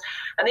improver course,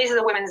 and these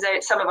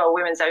are some of our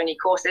women's only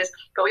courses,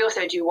 but we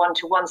also do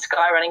one-to-one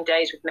skyrunning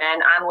days with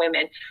men and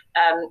women,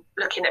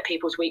 looking at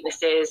people's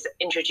weaknesses,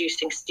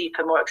 introducing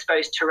steeper, more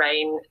exposed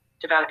terrain,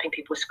 developing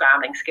people's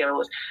scrambling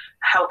skills,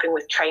 helping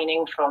with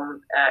training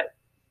from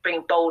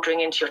bringing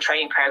bouldering into your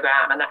training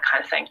program and that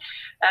kind of thing.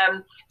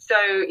 So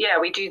yeah,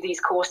 we do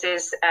these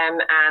courses,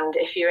 and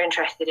if you're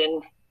interested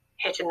in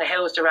hitting the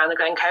hills around the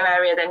Glencoe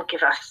area, then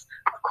give us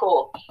a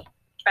call.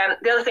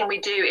 The other thing we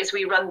do is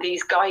we run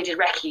these guided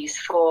recce's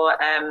for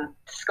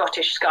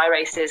Scottish sky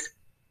races,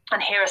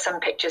 and here are some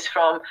pictures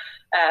from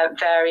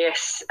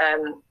various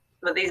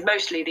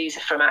these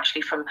are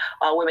from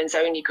our women's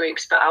only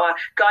groups, but our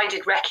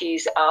guided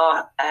recce's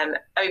are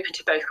open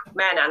to both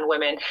men and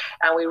women,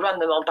 and we run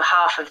them on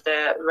behalf of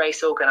the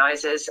race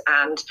organisers.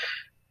 And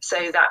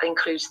so that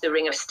includes the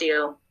Ring of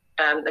Steel,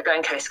 the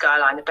Glencoe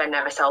Skyline, the Ben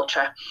Nevis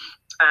Ultra,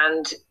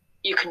 and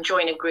you can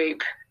join a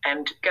group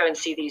and go and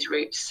see these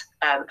routes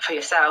for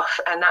yourself.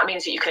 And that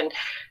means that you can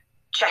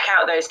check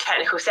out those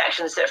technical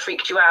sections that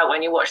freaked you out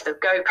when you watched the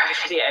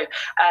GoPro video,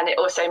 and it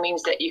also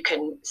means that you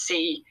can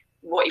see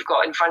what you've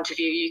got in front of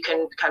you. You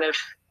can kind of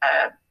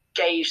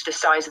gauge the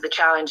size of the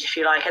challenge, if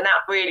you like, and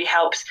that really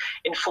helps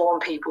inform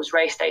people's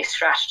race day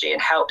strategy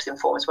and helps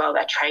inform as well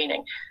their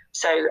training.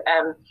 So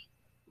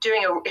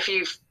if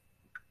you've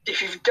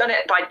if you've done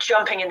it by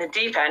jumping in the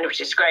deep end,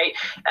 which is great,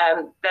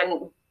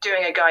 then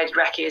doing a guided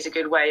recce is a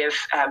good way of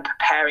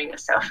preparing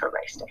yourself for a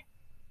race day.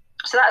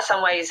 So that's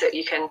some ways that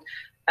you can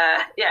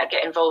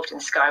get involved in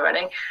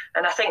skyrunning.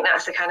 And I think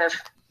that's the kind of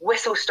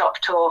whistle-stop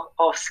tour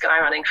of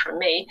skyrunning from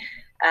me.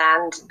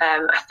 And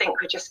I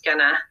think we're just going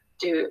to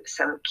do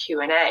some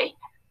Q&A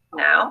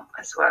now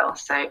as well.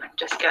 So I'm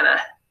just going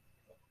to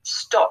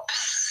stop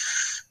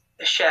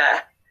the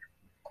share.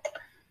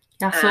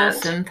 That's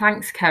awesome.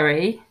 Thanks,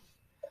 Keri.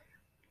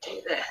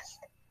 Do this.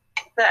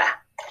 There.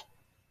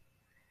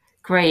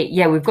 Great.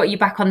 Yeah, we've got you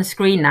back on the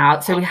screen now.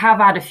 So we have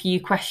had a few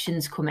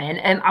questions come in.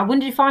 I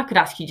wondered if I could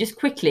ask you just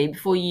quickly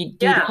before you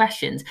do the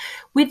questions.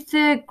 With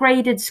the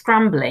graded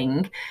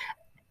scrambling,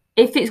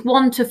 if it's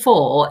 1 to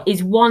 4,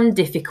 is 1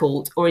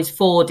 difficult or is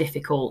 4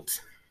 difficult?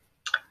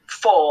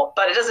 4,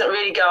 but it doesn't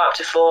really go up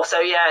to 4.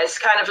 So yeah, it's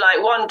kind of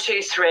like 1,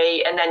 2,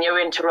 3, and then you're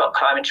into rock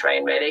climbing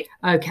terrain, really.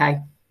 Okay.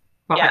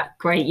 Right. Yeah.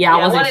 Great. Yeah, I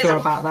wasn't sure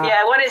about that.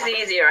 Yeah, 1 is the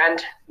easier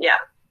end. Yeah.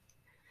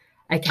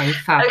 Okay,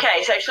 fab.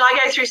 Okay, so shall I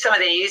go through some of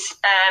these?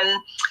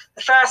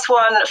 The first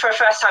one, for a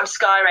first-time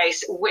sky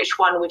race, which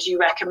one would you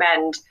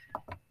recommend?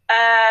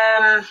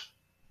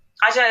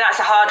 I don't know, that's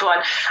a hard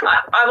one.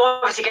 I'm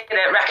obviously going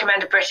to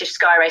recommend a British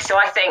sky race, so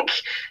I think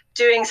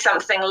doing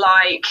something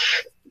like,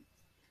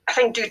 I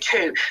think do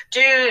 2.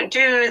 Do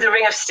the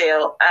Ring of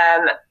Steel,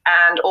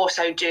 and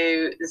also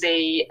do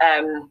the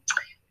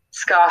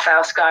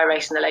𝗔𝗯ance sky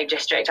race in the Lake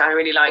District. I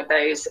really like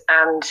those,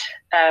 and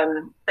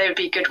they would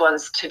be good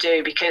ones to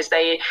do because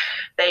they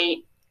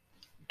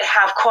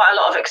have quite a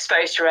lot of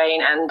exposed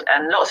terrain and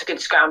lots of good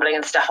scrambling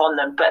and stuff on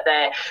them. But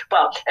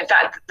in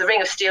fact, the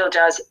Ring of Steel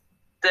does.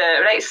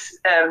 The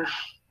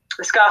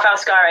𝗔𝗯ance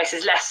sky race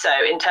is less so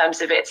in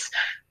terms of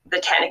the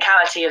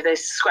technicality of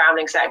those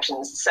scrambling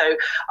sections. So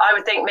I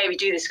would think maybe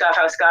do the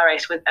𝗔𝗯ance sky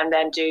race and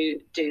then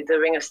do the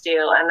Ring of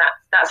Steel, and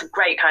that's a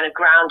great kind of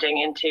grounding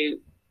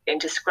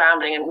into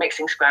scrambling and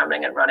mixing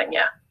scrambling and running.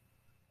 Yeah.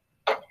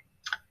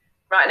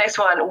 Right, next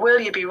one. Will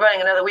you be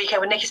running another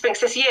weekend with Nikki Spinks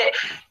this year?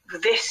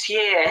 This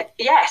year,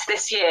 yes,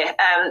 this year.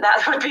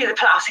 That would be the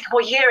plan. I was thinking,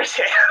 what year is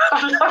it?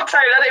 I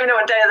don't even know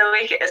what day of the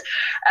week it is.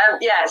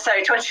 So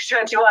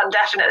 2021,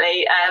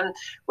 definitely.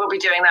 We'll be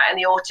doing that in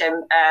the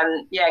autumn.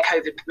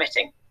 COVID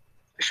permitting,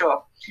 for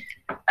sure.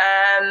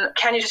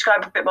 Can you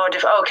describe a bit more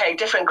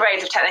different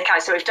grades of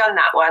technicality? So we've done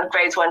that one,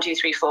 grades 1, 2,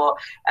 3, 4.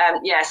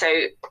 So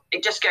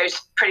it just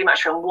goes pretty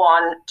much from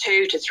 1,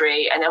 2 to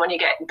 3, and then when you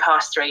get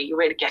past 3, you're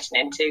really getting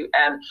into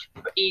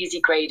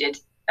easy graded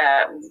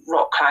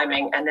rock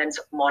climbing, and then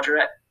sort of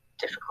moderate,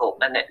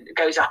 difficult, and it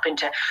goes up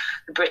into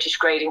the British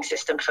grading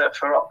system for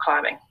rock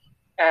climbing.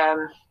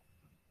 Can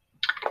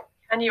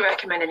you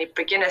recommend any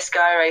beginner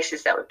sky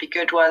races that would be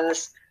good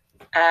ones?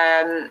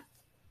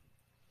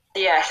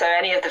 So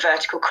any of the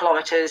vertical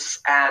kilometres,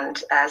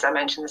 and as I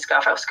mentioned, the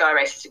𝗔𝗯ance sky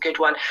race is a good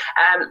one.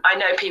 I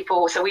know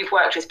people, so we've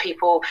worked with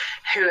people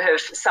who have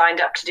signed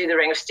up to do the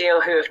Ring of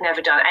Steel who have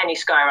never done any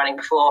sky running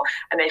before,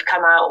 and they've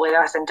come out with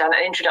us and done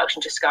an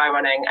introduction to sky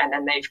running, and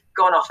then they've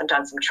gone off and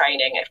done some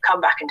training. They've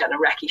come back and done a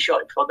recce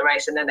shortly before the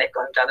race, and then they've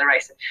gone and done the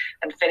race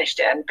and finished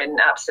it and been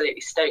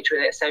absolutely stoked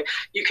with it. So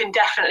you can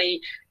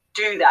definitely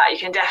do that. You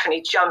can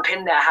definitely jump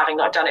in there having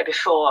not done it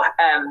before,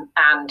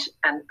 and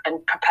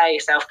prepare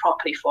yourself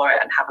properly for it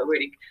and have a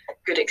really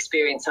good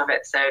experience of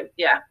it. So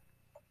yeah,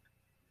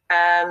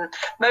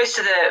 most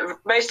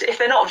if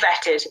they're not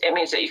vetted, it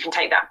means that you can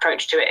take that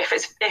approach to it.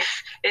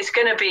 If it's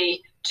going to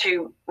be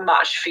too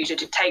much for you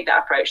to take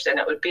that approach, then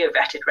it would be a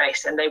vetted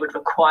race, and they would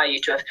require you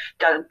to have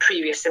done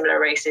previous similar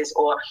races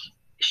or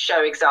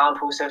show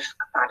examples of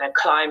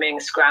climbing,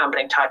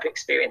 scrambling type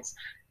experience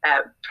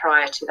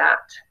prior to that.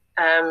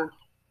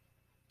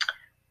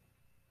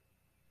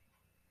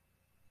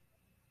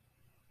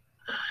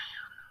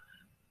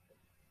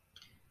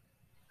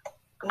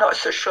 I'm not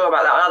so sure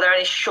about that one. Are there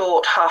any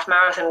short half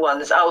marathon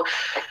ones? I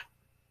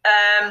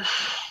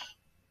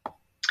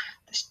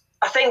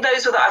think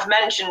those that I've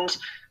mentioned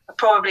are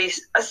probably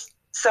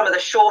some of the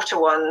shorter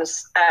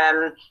ones,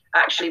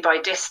 actually by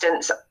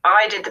distance.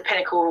 I did the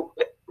Pinnacle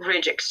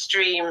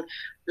Extreme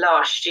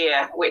last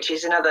year, which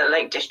is another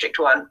Lake District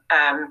one.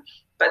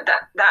 But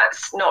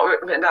that's not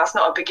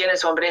a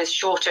beginner's one, but it is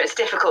shorter. It's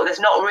difficult. There's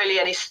not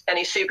really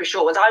any super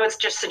short ones. I would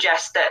just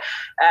suggest that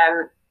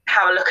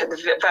have a look at the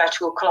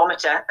vertical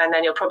kilometre, and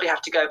then you'll probably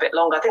have to go a bit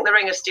longer. I think the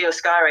Ring of Steel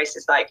sky race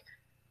is like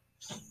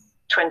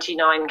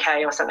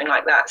 29k or something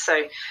like that.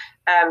 So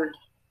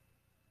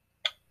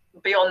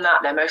beyond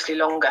that, they're mostly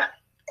longer.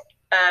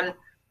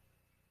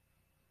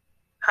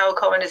 How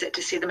common is it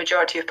to see the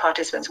majority of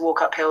participants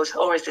walk up hills,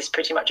 or is this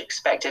pretty much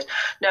expected?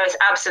 No, it's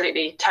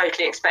absolutely,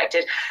 totally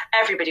expected.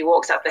 Everybody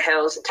walks up the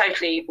hills,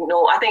 totally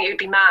normal. I think you'd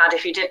be mad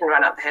if you didn't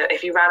run up the hill,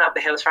 if you ran up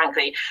the hills,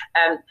 frankly.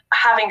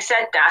 Having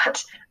said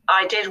that,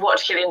 I did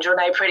watch Keri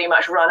Wallace pretty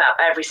much run up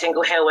every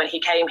single hill when he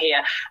came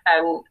here.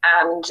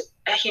 And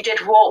he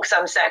did walk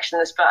some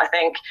sections, but I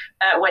think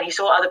when he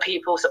saw other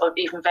people sort of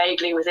even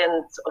vaguely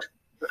within sort of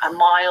a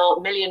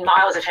million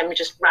miles of him, he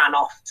just ran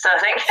off. So I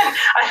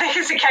think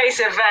it's a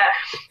case of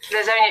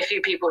there's only a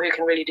few people who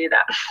can really do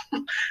that.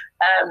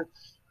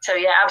 So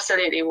yeah,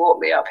 absolutely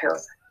walk the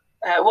uphills.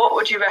 What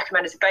would you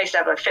recommend as a base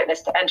level of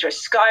fitness to enter a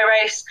sky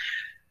race?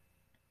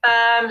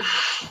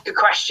 Good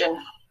question.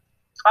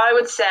 I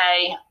would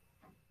say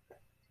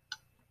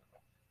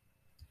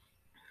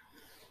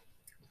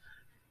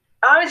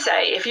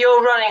if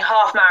you're running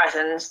half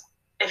marathons,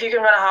 if you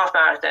can run a half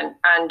marathon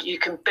and you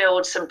can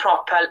build some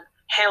proper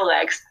hill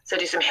legs, so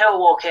do some hill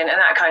walking and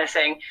that kind of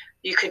thing,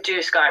 you could do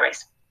a sky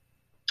race.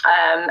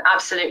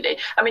 Absolutely.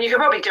 I mean, you could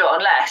probably do it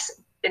on less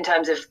in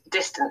terms of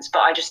distance, but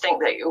I just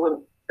think that it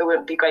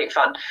wouldn't be great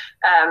fun,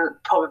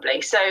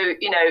 probably. So,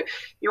 you know,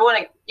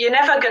 you're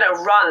never going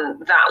to run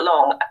that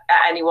long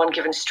at any one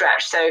given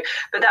stretch. So,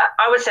 but that,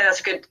 I would say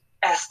that's a good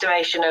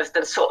estimation of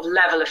the sort of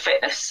level of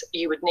fitness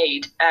you would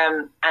need.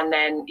 And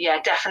then,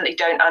 yeah, definitely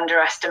don't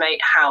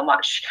underestimate how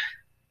much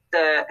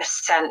the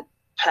ascent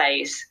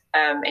plays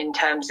in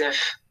terms of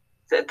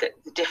the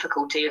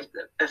difficulty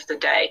of the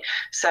day.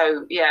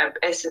 So yeah,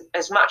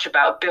 as much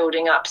about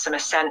building up some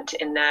ascent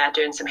in there,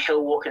 doing some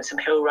hill walk and some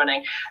hill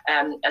running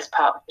as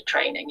part of the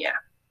training. Yeah.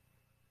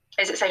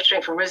 Is it safe to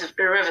drink from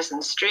rivers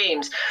and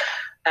streams?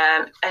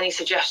 Any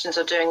suggestions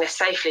of doing this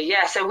safely?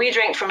 Yeah, so we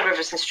drink from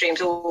rivers and streams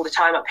all the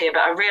time up here,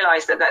 but I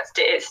realise that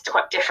it's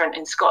quite different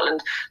in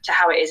Scotland to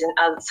how it is in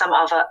some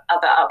other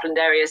upland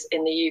areas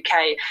in the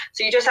UK.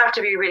 So you just have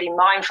to be really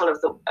mindful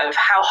of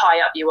how high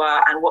up you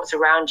are and what's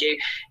around you.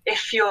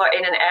 If you're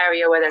in an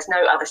area where there's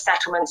no other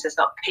settlements, there's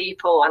not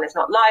people and there's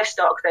not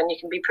livestock, then you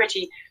can be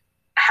pretty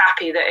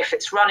happy that if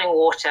it's running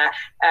water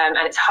and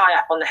it's high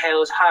up on the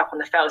hills, high up on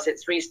the fells,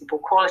 it's reasonable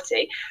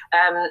quality.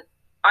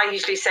 I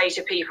usually say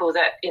to people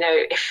that, you know,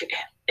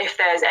 if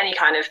there's any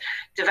kind of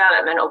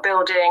development or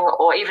building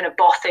or even a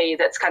bothy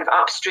that's kind of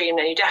upstream,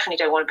 then you definitely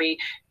don't want to be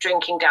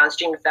drinking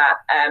downstream of that.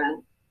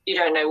 You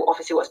don't know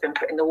obviously what's been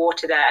put in the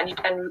water there,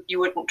 and you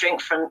wouldn't drink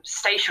from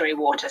stationary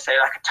water, so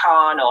like a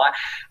tarn or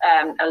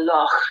a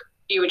loch.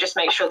 You would just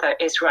make sure that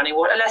it's running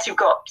water, unless you've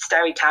got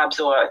Steri tabs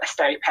or a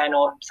Steri pen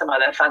or some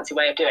other fancy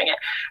way of doing it.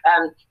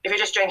 If you're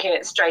just drinking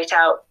it straight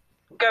out,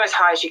 go as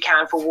high as you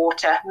can for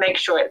water. Make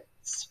sure it's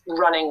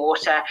running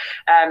water,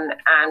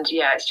 and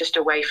yeah, it's just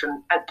away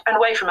from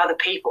other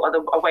people,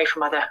 away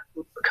from other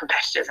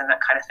competitors and that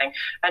kind of thing,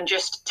 and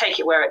just take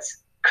it where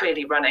it's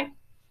clearly running,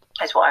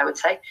 is what I would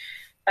say.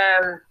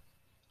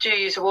 Do you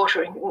use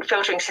a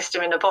filtering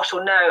system in a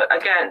bottle? No,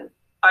 again,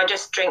 I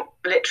just drink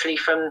literally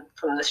from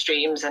the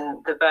streams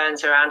and the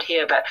burns around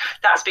here, but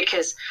that's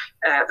because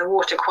the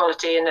water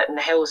quality in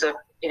the hills are,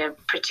 you know,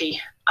 pretty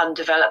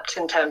undeveloped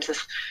in terms of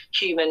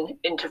human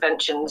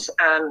interventions,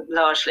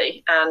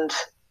 largely, and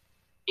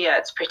yeah,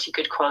 it's pretty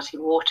good quality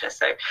water.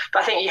 So,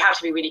 but I think you have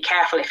to be really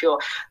careful if you're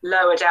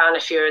lower down,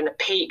 if you're in the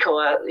peak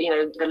or, you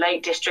know, the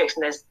Lake Districts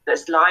and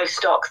there's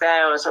livestock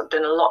there, or there's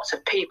been lots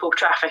of people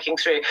trafficking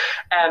through.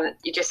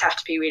 You just have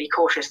to be really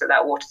cautious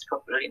that water's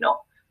probably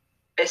not,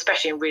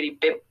 especially in really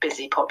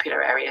busy,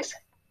 popular areas.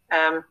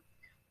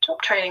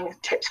 Top training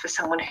tips for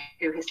someone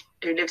who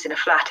lives in a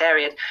flat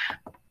area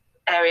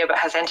but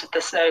has entered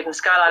the Snowdon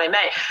Skyline in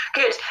May.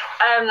 Good.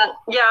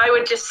 Yeah, I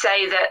would just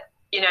say that,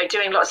 you know,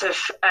 doing lots of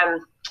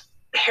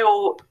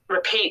hill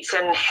repeats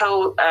and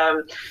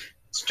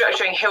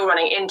structuring hill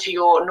running into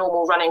your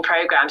normal running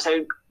program,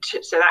 so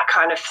that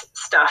kind of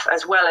stuff,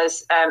 as well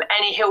as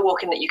any hill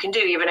walking that you can do,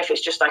 even if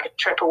it's just like a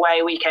trip away,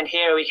 a weekend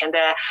here, a weekend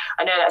there.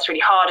 I know that's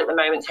really hard at the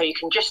moment, so you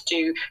can just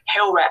do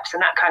hill reps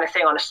and that kind of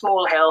thing on a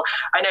small hill.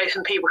 I know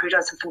some people who've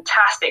done some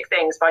fantastic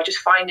things by just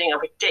finding a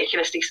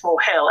ridiculously small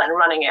hill and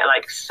running it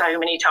like so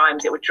many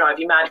times it would drive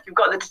you mad. If you've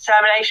got the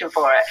determination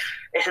for it,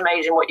 it's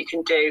amazing what you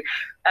can do.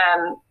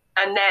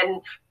 And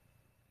then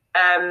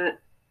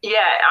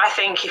yeah, I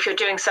think if you're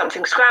doing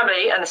something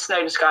scrambly, and the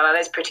Snowdon Skyline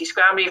is pretty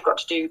scrambly, you've got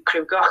to do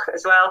𝗔𝗂𝗁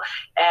as well,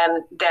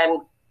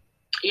 then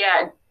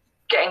yeah,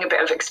 getting a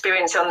bit of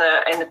experience in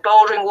the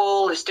bouldering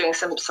wall, is doing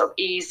some sort of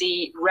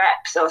easy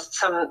reps or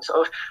some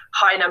sort of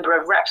high number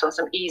of reps on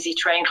some easy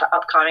terrain,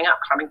 climbing up,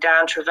 climbing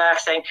down,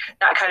 traversing,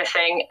 that kind of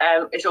thing,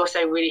 is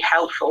also really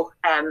helpful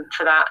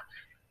for that.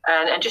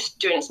 And just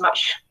doing as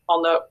much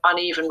on the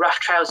uneven,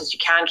 rough trails as you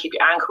can, keep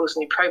your ankles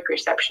and your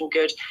proprioception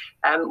good,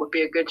 would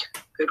be a good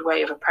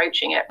way of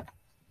approaching it.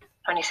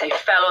 When you say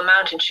fell or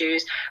mountain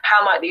shoes,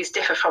 how might these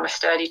differ from a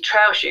sturdy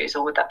trail shoes,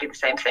 or would that be the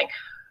same thing?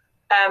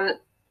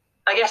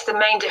 I guess the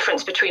main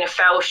difference between a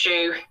fell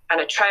shoe and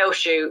a trail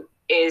shoe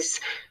is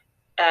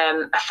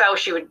a fell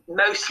shoe would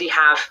mostly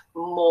have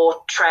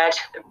more tread,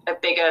 a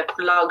bigger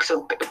lugs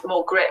or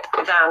more grip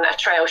than a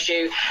trail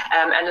shoe,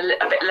 and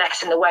a bit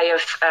less in the way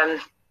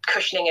of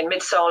cushioning and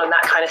midsole and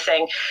that kind of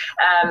thing,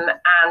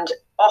 and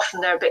often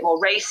they're a bit more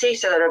racy,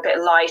 so they're a bit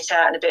lighter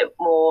and a bit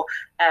more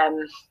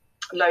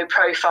low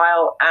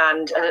profile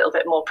and a little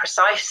bit more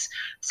precise,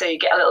 so you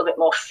get a little bit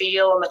more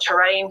feel on the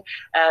terrain,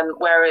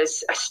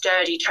 whereas a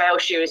sturdy trail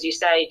shoe, as you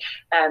say,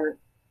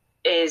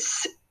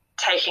 is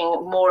taking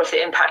more of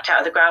the impact out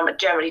of the ground, but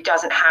generally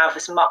doesn't have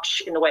as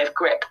much in the way of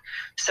grip.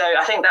 So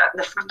I think that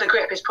the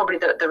grip is probably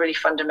the really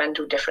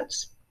fundamental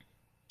difference.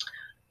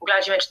 I'm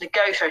glad you mentioned the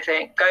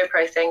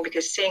GoPro thing,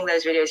 because seeing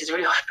those videos is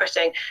really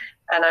off-putting,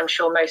 and I'm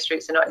sure most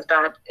routes are not as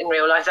bad in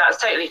real life.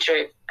 That's totally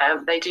true.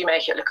 They do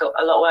make it look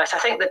a lot worse. I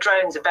think the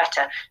drones are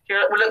better. If you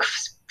look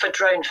for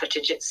drone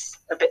footage, it's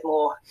a bit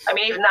more, I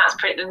mean, even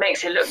it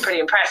makes it look pretty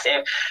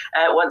impressive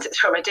once it's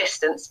from a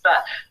distance,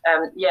 but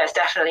yeah, it's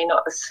definitely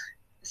not as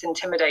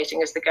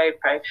intimidating as the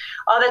GoPro.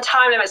 Are there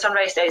time limits on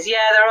race days? Yeah,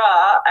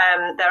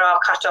 there are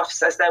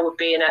cut-offs, as there would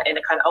be in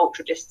a kind of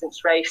ultra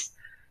distance race.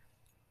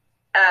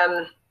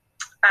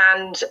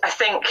 And I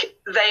think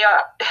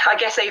I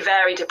guess they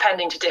vary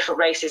depending to different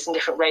races and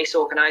different race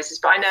organisers.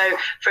 But I know,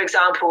 for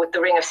example, with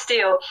the Ring of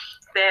Steel,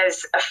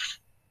 there's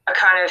a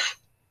kind of,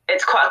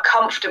 it's quite a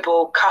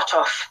comfortable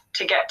cut-off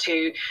to get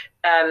to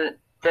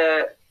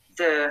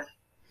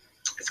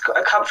it's got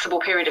a comfortable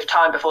period of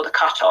time before the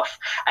cut-off.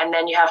 And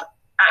then you have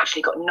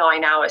actually got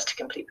 9 hours to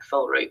complete the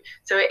full route.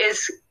 So it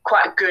is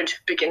quite a good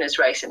beginner's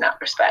race in that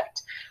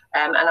respect.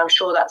 And I'm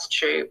sure that's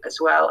true as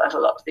well of a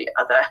lot of the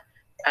other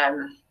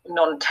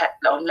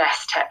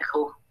less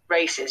technical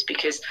races,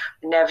 because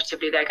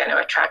inevitably they're going to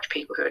attract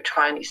people who are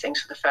trying these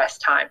things for the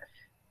first time.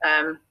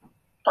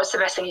 What's the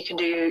best thing you can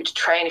do to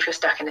train if you're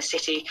stuck in the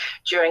city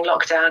during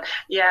lockdown?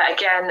 Yeah,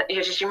 again,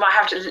 you might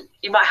have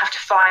to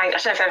find, I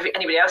don't know if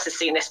anybody else has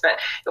seen this, but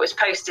it was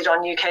posted on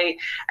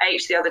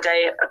UKH the other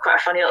day, quite a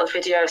funny little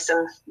video of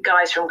some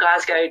guys from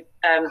Glasgow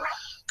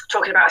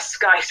talking about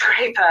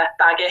skyscraper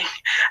bagging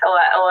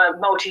or a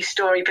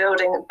multi-story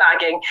building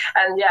bagging,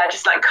 and yeah,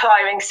 just like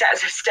climbing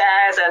sets of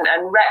stairs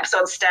and reps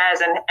on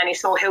stairs and any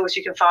small hills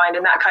you can find,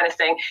 and that kind of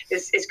thing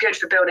is good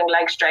for building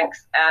leg strength.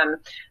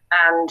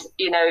 And,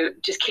 you know,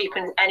 just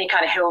keeping any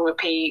kind of hill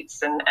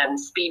repeats and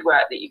speed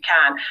work that you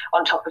can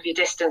on top of your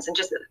distance. And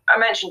just, I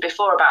mentioned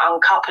before about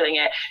uncoupling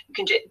it,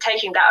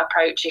 taking that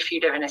approach if you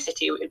live in a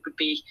city, it would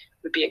be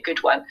a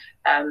good one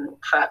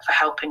for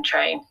helping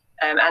train.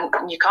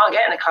 And you can't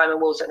get in the climbing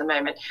walls at the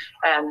moment.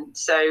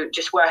 So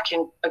just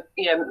working,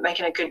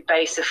 making a good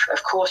base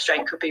of core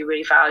strength would be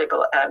really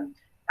valuable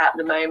at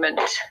the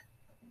moment,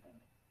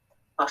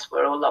 whilst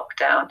we're all locked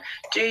down.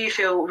 Do you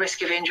feel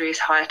risk of injury is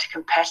higher to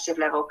competitive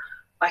level?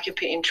 I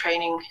compete in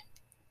training,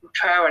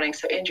 trail running,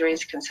 so injury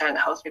is a concern that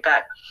holds me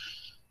back.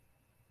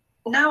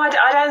 No, I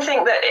don't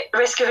think that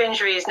risk of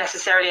injury is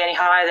necessarily any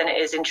higher than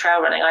it is in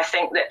trail running. I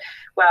think that,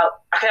 well,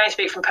 I can only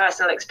speak from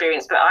personal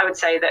experience, but I would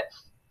say that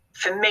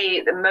for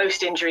me, the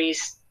most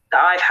injuries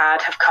that I've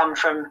had have come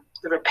from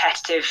the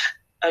repetitive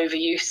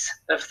overuse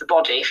of the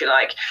body, if you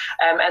like,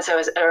 and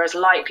so are as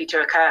likely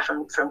to occur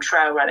from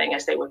trail running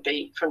as they would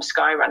be from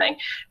sky running.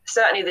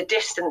 Certainly the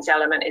distance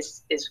element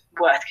is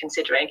worth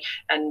considering,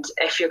 and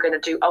if you're going to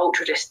do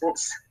ultra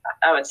distance,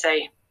 I would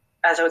say,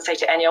 as I would say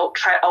to any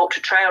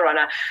ultra trail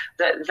runner,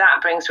 that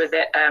brings with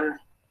it a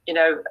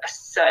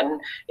certain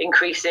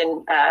increase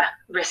in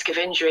risk of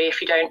injury if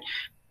you don't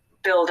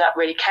build up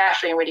really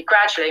carefully and really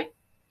gradually.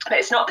 But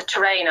it's not the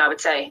terrain, I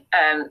would say,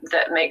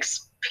 that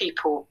makes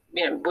people,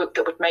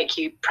 that would make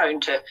you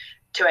prone to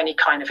any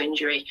kind of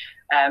injury.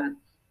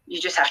 You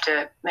just have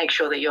to make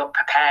sure that you're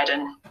prepared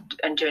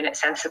and doing it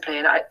sensibly.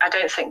 And I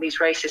don't think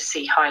these races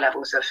see high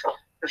levels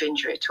of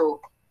injury at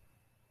all.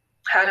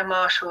 How do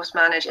marshals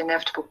manage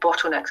inevitable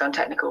bottlenecks on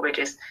technical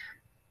ridges,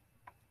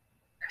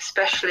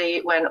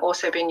 especially when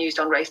also being used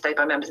on race day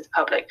by members of the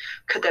public?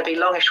 Could there be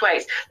longish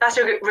waits? That's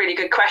a really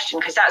good question,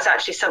 because that's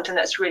actually something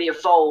that's really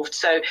evolved.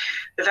 So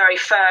the very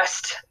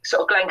first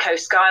sort of Glencoe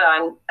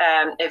Skyline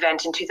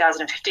event in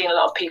 2015, a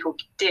lot of people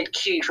did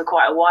queue for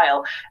quite a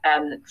while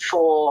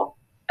for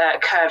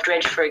Curved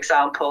Ridge, for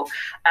example,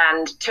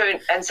 and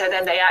so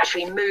then they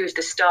actually moved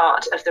the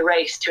start of the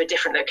race to a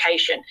different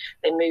location.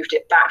 They moved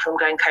it back from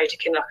Glencoe to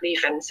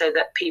Kinlochleven so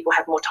that people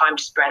had more time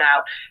to spread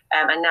out.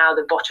 And now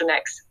the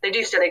bottlenecks, they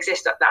do still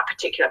exist at that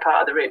particular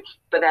part of the route,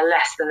 but they're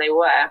less than they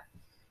were.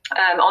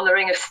 On the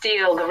Ring of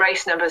Steel, the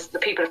race numbers, the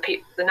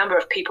number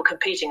of people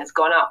competing has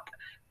gone up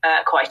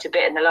quite a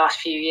bit in the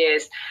last few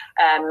years,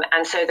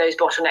 and so those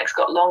bottlenecks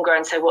got longer.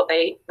 And so what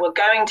they were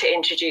going to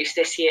introduce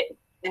this year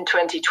in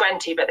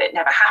 2020, but it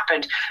never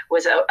happened,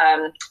 was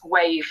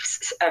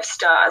waves of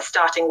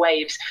starting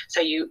waves. So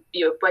you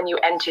when you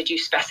entered, you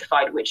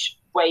specified which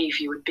wave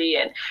you would be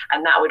in,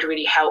 and that would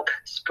really help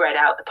spread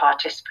out the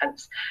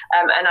participants.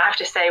 And I have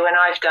to say, when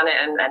I've done it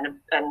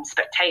and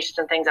spectated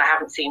and things, I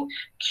haven't seen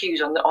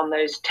queues on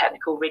those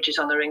technical ridges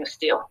on the Ring of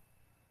Steel.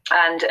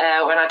 And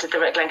when I did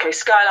the Glencoe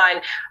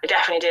Skyline, I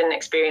definitely didn't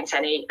experience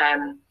any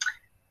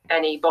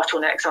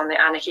bottlenecks on the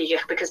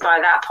Aniakigh, because by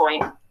that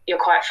point you're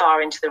quite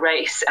far into the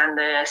race, and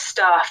the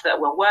staff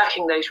that were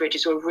working those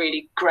ridges were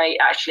really great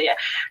actually at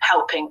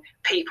helping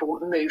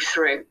people move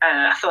through,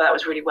 and I thought that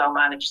was really well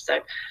managed. So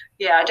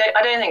yeah, I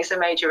don't think it's a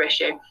major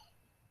issue.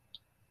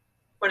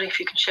 Wondering if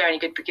you can share any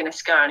good beginner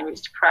skyrunning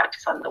routes to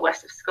practice on the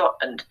west of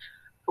Scotland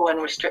for when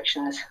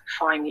restrictions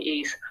finally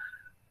ease.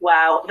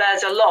 Wow,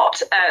 there's a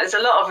lot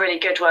of really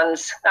good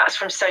ones. That's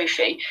from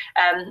Sophie.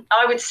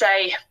 I would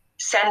say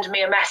send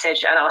me a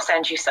message and I'll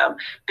send you some,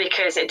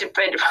 because it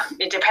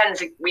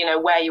depends,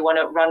 where you want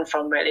to run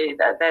from, really.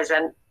 There's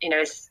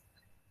it's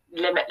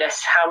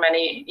limitless how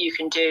many you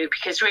can do,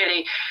 because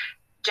really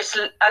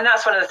and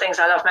that's one of the things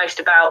I love most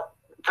about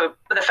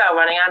the fell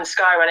running and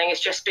sky running, is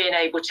just being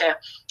able to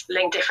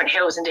link different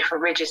hills and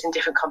different ridges and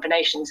different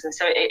combinations. And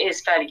so it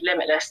is fairly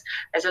limitless.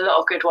 There's a lot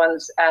of good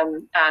ones,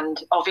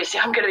 and obviously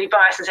I'm going to be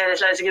biased and say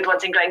there's loads of good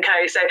ones in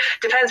Glencoe, so it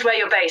depends where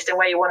you're based and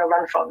where you want to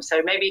run from.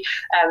 So maybe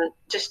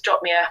just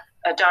drop me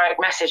a direct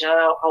message and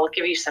I'll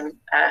give you some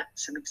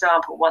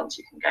example ones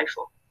you can go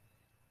for.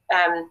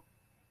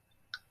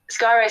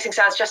 Sky racing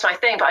sounds just my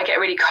thing, but I get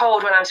really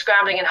cold when I'm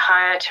scrambling in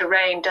higher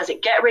terrain. Does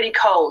it get really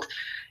cold?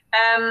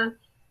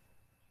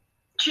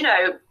 Do you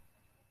know,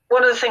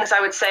 one of the things I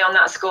would say on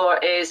that score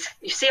is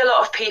you see a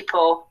lot of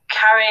people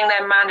carrying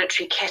their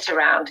mandatory kit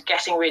around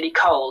getting really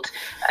cold.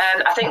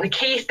 And I think the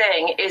key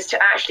thing is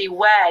to actually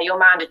wear your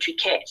mandatory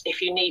kit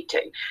if you need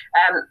to.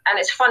 And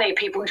it's funny,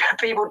 people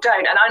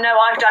don't. And I know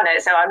I've done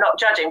it, so I'm not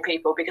judging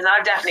people because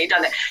I've definitely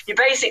done it. You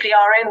basically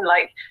are in,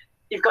 like,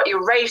 you've got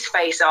your race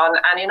face on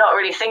and you're not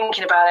really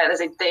thinking about it.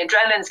 The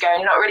adrenaline's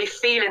going, you're not really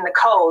feeling the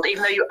cold,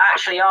 even though you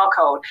actually are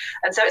cold.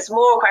 And so it's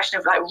more a question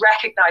of like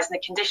recognizing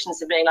the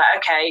conditions and being like,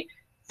 okay,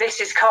 this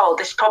is cold,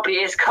 this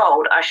probably is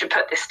cold, I should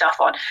put this stuff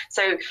on.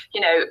 So,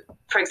 you know,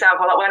 for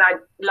example, like when I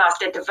last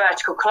did the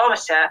vertical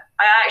kilometre,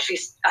 I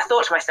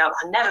thought to myself,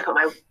 I'll never put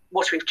my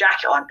waterproof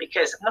jacket on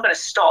because I'm not going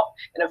to stop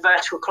in a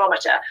vertical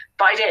kilometre.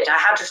 But I did. I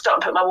had to stop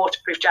and put my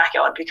waterproof jacket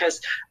on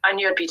because I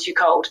knew it'd be too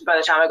cold by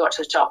the time I got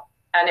to the top.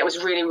 And it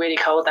was really, really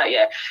cold that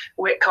year,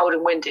 cold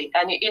and windy.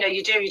 And, you know,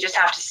 you just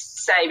have to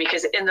say,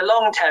 because in the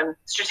long term,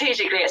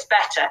 strategically, it's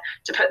better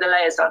to put the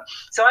layers on.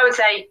 So I would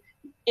say,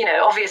 you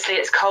know, obviously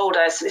it's colder,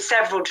 it's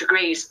several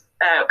degrees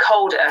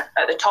colder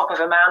at the top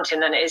of a mountain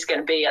than it is going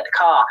to be at the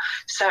car.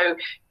 So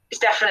it's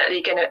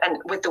definitely going to, and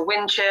with the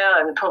wind chill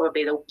and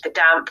probably the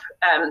damp,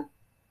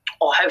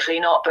 or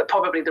hopefully not, but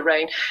probably the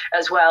rain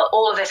as well,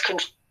 all of this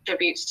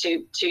contributes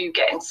to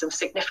getting some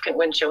significant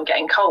wind chill and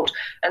getting cold.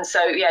 And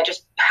so, yeah,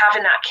 just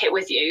having that kit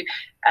with you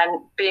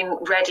and being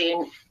ready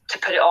to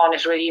put it on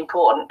is really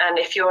important. And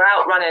if you're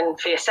out running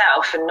for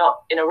yourself and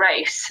not in a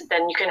race,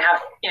 then you can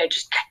have, you know,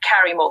 just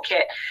carry more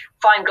kit.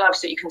 Find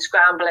gloves that you can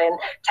scramble in,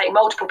 take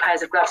multiple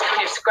pairs of gloves. When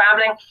you're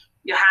scrambling,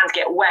 your hands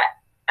get wet,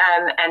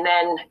 and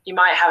then you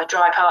might have a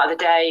dry part of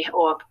the day,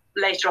 or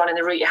later on in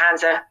the route your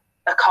hands are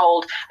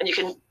cold, and you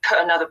can put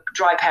another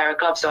dry pair of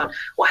gloves on,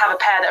 or have a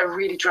pair that are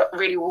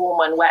really warm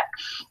when wet.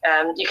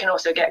 You can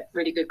also get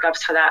really good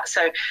gloves for that.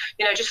 So,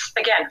 you know, just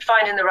again,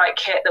 finding the right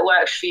kit that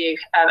works for you,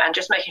 and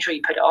just making sure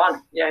you put it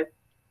on. You know,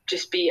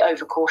 just be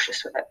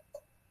overcautious with it.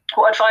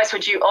 What advice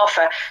would you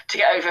offer to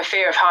get over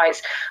fear of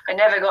heights? I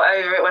never got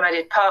over it when I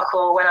did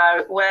parkour,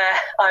 where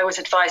I was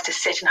advised to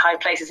sit in high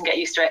places and get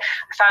used to it.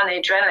 I found the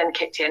adrenaline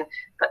kicked in,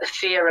 but the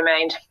fear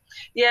remained.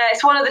 Yeah,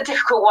 it's one of the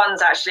difficult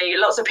ones, actually.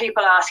 Lots of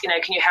people ask, you know,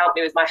 can you help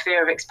me with my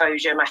fear of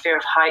exposure, my fear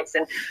of heights?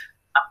 And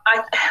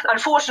I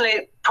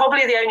unfortunately,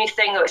 probably the only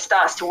thing that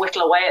starts to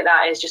whittle away at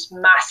that is just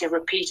massive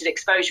repeated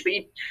exposure,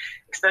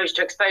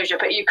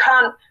 but you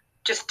can't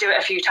just do it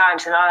a few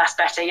times and, oh, that's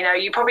better. You know,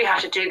 you probably have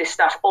to do this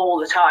stuff all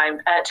the time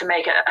to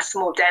make a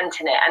small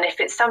dent in it. And if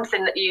it's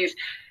something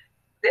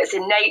that's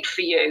innate for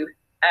you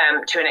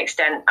to an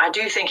extent, I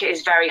do think it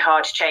is very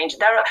hard to change.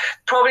 There are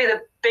probably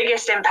the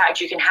biggest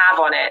impact you can have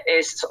on it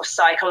is sort of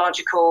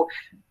psychological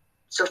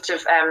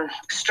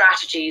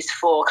strategies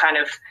for kind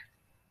of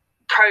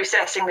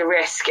processing the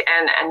risk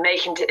and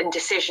making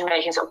decision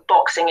making, sort of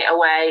boxing it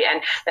away.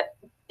 And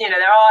you know,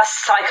 there are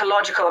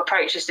psychological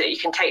approaches that you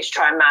can take to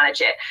try and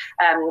manage it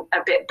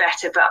a bit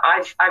better. But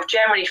I've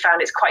generally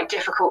found it's quite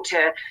difficult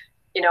to,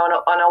 you know,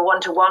 on a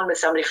one-to-one with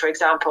somebody, for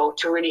example,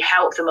 to really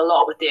help them a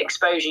lot with the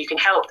exposure. You can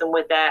help them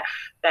with their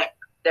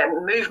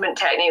movement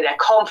technique, their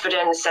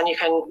confidence, and you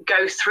can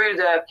go through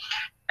the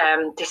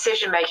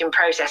decision-making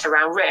process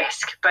around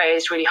risk. But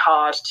it's really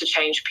hard to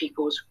change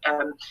people's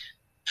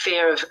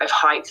fear of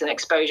heights and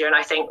exposure. And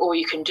I think all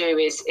you can do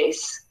is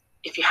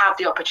if you have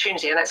the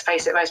opportunity, and let's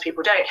face it, most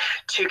people don't,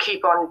 to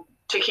keep on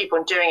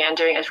doing it and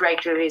doing it as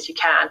regularly as you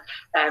can.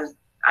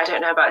 I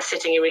don't know about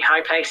sitting in really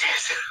high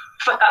places,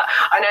 but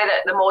I know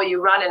that the more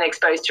you run in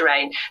exposed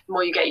terrain, the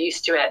more you get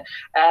used to it.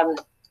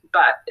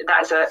 But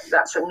that's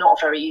a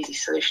not very easy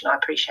solution, I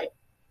appreciate.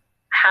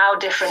 How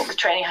different the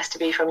training has to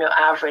be from your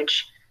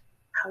average.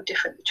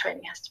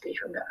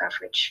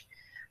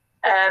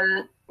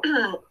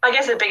 I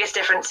guess the biggest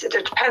difference, it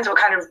depends what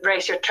kind of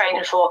race you're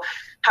training for.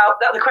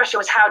 The question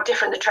was how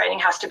different the training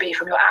has to be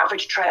from your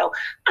average trail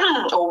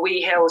or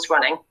wee hills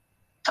running.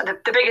 The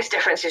biggest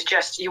difference is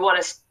just you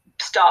want to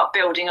start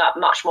building up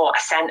much more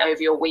ascent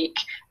over your week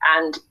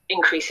and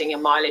increasing your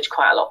mileage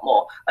quite a lot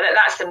more.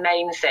 That's the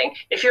main thing.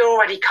 If you're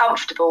already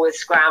comfortable with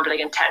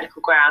scrambling and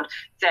technical ground,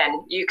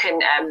 then you can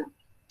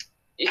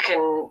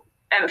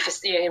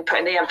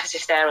put the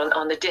emphasis there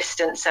on the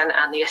distance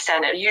and the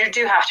ascent. You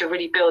do have to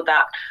really build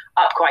that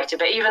up quite a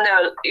bit. Even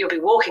though you'll be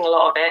walking a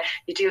lot of it,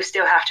 you do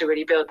still have to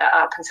really build that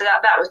up. And so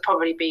that would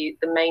probably be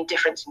the main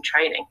difference in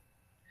training.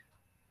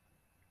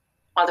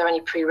 Are there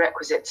any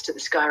prerequisites to the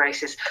sky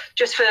races?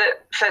 Just for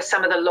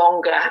some of the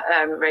longer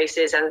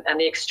races and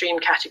the extreme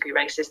category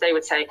races, they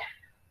would say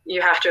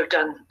you have to have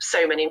done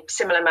so many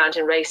similar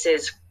mountain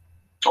races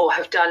or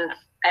have done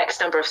X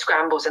number of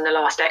scrambles in the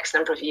last X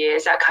number of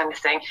years, that kind of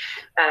thing.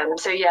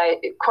 So yeah,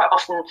 quite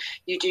often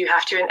you do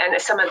have to,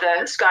 and some of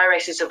the sky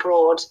races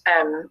abroad,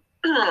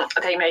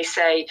 they may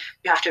say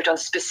you have to have done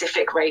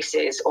specific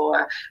races,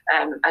 or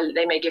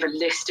they may give a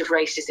list of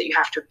races that you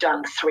have to have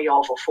done 3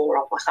 of or 4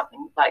 of or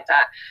something like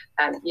that.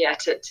 Yeah,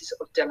 to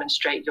sort of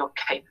demonstrate your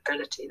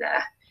capability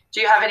there. Do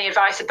you have any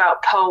advice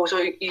about poles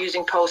or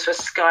using poles for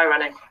sky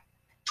running?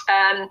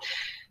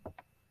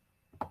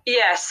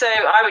 Yeah, so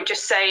I would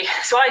just say,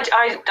 so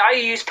I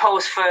use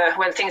poles for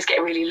when things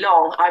get really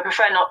long. I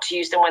prefer not to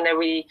use them when they're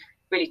really,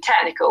 really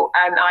technical.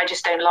 I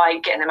just don't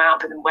like getting them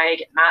out, putting them away,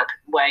 getting them out,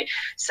 putting them away.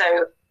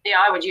 So yeah,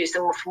 I would use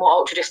them for more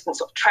ultra distance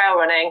sort of trail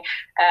running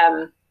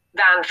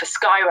than for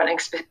sky running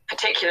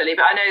particularly.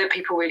 But I know that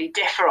people really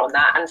differ on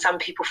that, and some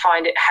people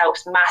find it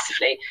helps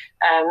massively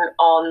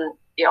on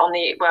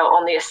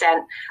the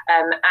ascent,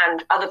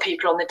 and other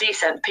people on the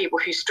descent, people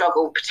who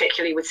struggle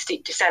particularly with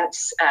steep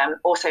descents,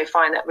 also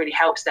find that really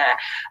helps there.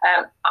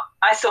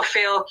 I still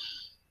feel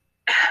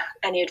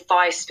any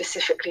advice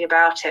specifically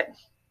about it.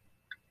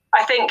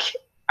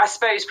 I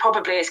suppose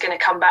probably it's going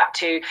to come back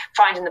to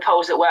finding the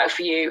poles that work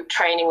for you,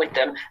 training with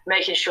them,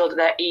 making sure that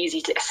they're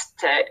easy to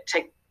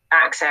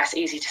access,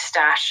 easy to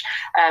stash,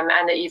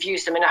 and that you've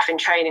used them enough in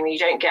training that you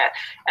don't get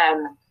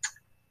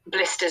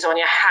blisters on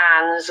your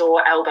hands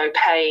or elbow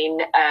pain,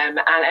 and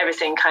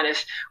everything kind of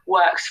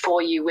works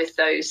for you with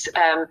those.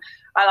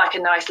 I like a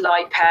nice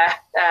light pair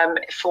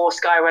for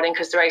sky running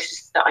because the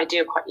races that I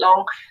do are quite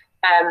long.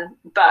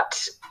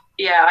 But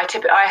yeah, I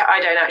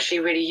don't actually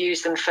really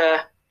use them for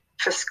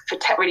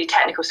really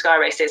technical sky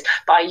races,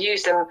 but I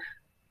use them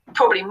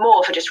probably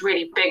more for just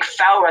really big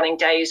fell running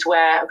days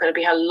where I'm going to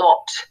be a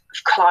lot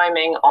of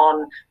climbing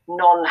on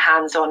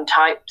non-hands-on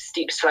type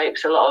steep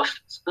slopes, a lot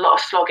of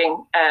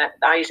slogging.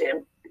 I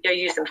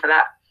use them for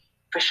that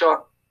for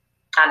sure.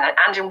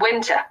 And in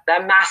winter,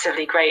 they're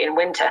massively great in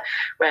winter,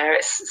 where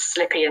it's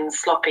slippy and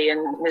sloppy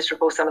and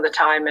miserable some of the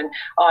time. And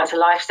it's a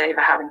lifesaver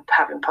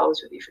having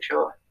poles with you for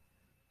sure.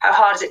 How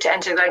hard is it to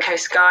enter Glencoe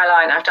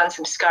Skyline? I've done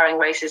some skyrunning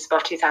races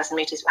above 2,000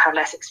 meters, but have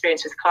less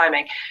experience with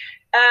climbing.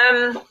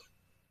 I'm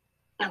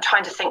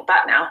trying to think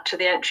back now to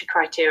the entry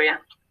criteria.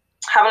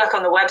 Have a look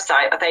on the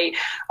website. They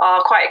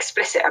are quite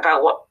explicit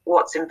about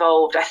what's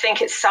involved. I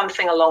think it's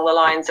something along the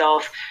lines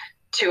of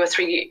 2 or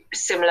 3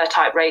 similar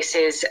type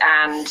races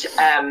and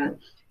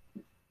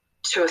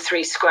 2 or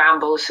 3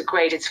 scrambles,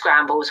 graded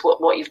scrambles,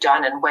 what you've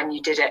done and when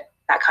you did it,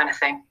 that kind of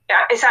thing.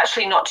 Yeah, it's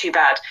actually not too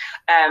bad.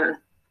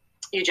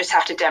 You just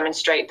have to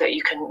demonstrate that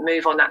you can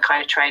move on that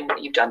kind of terrain,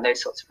 that you've done those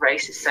sorts of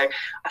races. So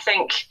I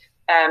think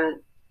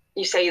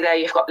you say there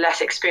you've got less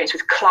experience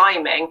with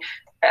climbing.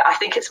 I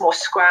think it's more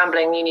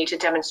scrambling you need to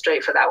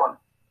demonstrate for that one.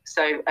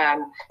 So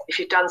if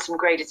you've done some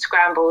graded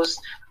scrambles,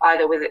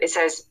 either with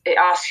it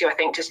asks you, I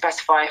think, to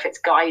specify if it's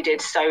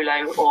guided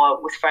solo or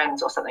with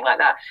friends or something like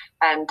that.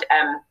 And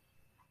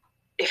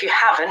if you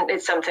haven't,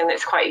 it's something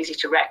that's quite easy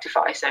to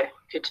rectify. So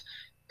could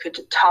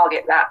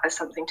target that as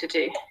something to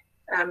do.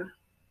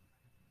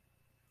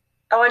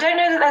 I don't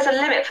know that there's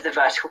a limit for the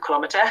vertical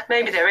kilometre.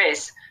 Maybe there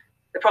is.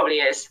 There probably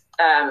is.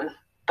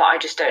 But I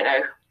just don't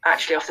know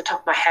actually off the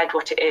top of my head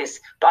what it is.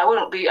 But I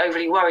wouldn't be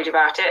overly worried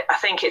about it. I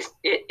think it's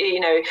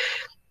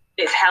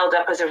held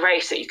up as a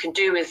race that you can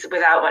do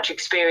without much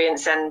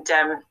experience, and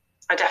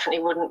I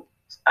definitely wouldn't.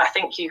 I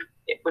think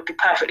it would be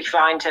perfectly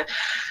fine to.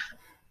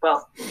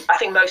 Well, I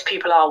think most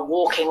people are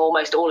walking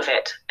almost all of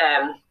it.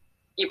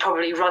 You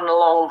probably run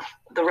along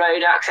the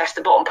road, access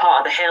the bottom part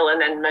of the hill, and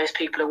then most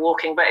people are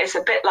walking. But it's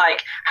a bit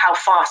like, how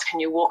fast can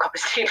you walk up a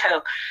steep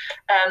hill?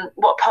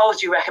 What poles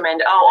do you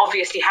recommend? Oh,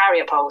 obviously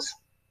Harrier poles.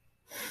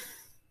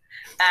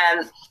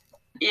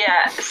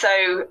 Yeah,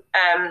 so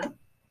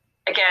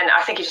again,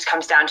 I think it just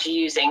comes down to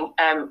using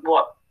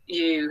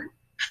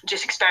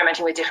just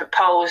experimenting with different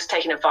poles,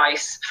 taking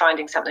advice,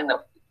 finding something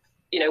that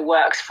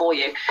works for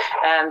you,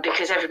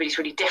 because everybody's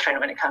really different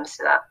when it comes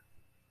to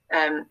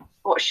that.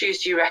 What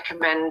shoes do you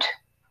recommend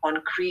on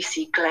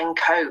greasy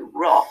Glencoe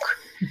rock?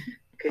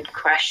 Good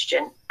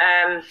question.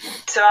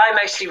 So I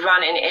mostly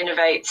run in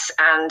Innovates,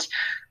 and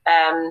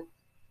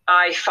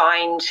I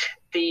find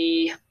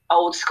the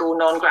old school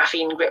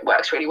non-graphene grip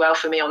works really well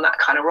for me on that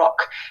kind of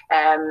rock.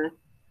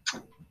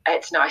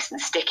 It's nice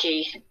and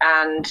sticky,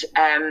 and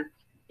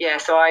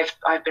so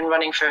I've been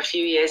running for a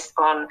few years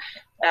on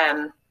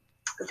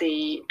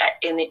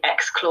in the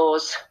X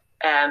claws,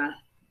 and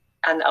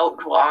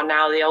what are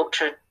now the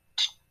Ultra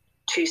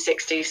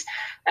 260s.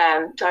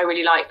 So I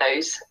really like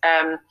those.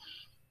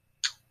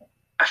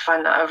 I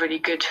find that a really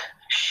good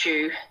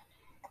shoe.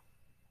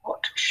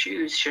 What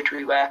shoes should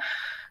we wear?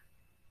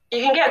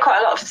 You can get quite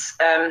a lot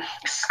of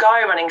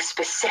sky running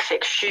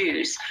specific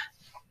shoes,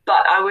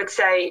 but I would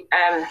say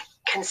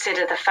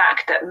consider the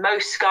fact that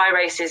most sky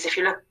races, if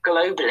you look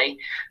globally,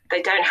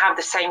 they don't have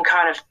the same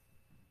kind of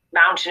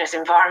mountainous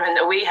environment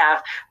that we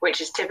have, which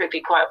is typically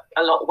quite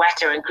a lot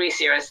wetter and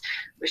greasier, as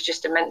was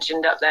just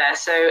mentioned up there.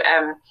 So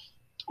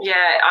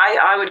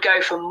I would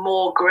go for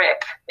more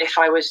grip if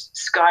I was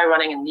sky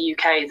running in the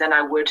UK than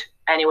I would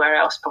anywhere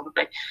else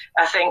probably.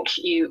 I think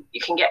you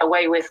can get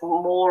away with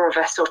more of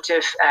a sort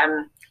of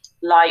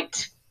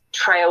light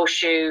trail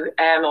shoe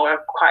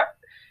or quite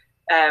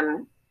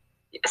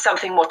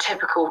something more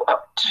typical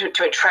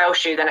to a trail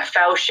shoe than a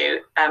fell shoe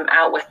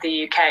out with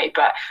the UK,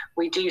 but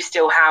we do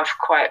still have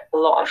quite a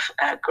lot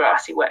of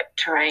grassy wet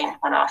terrain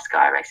on our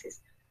sky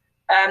races.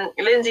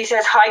 Lindsay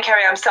says, hi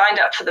Keri, I'm signed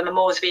up for the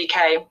Moors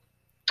VK.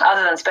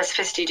 Other than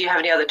specificity, do you have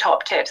any other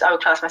top tips? I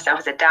would class myself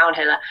as a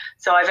downhiller,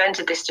 so I've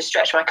entered this to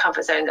stretch my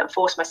comfort zone and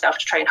force myself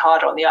to train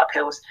harder on the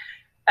uphills.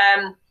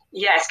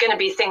 Yeah, it's going to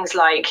be things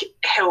like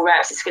hill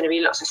reps. It's going to be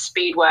lots of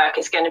speed work.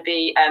 It's going to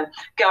be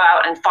go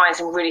out and find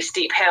some really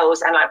steep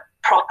hills and like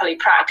properly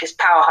practice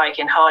power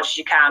hiking hard as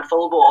you can,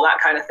 full ball, that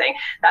kind of thing.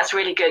 That's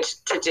really good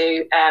to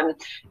do.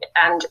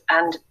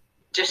 And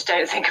just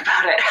don't think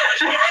about it.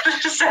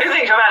 Just don't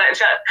think about it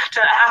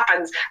till it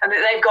happens, and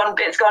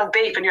it's gone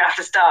beep, and you have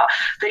to start,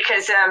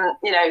 because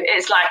you know, it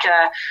is like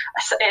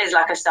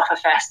a suffer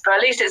fest. But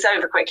at least it's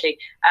over quickly,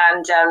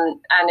 and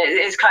it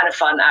is kind of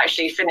fun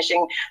actually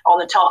finishing on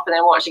the top and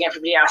then watching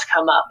everybody else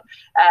come up.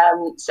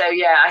 So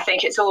yeah, I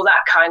think it's all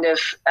that kind of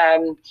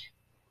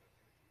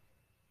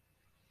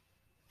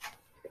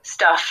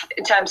stuff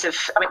in terms of,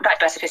 I mean, back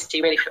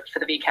specificity really for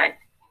the VK.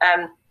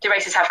 Do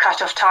races have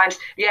cut-off times?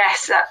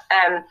 Yes.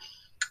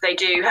 They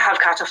do have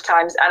cut-off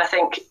times, and I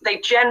think they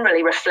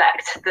generally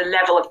reflect the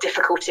level of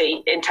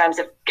difficulty in terms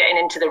of getting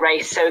into the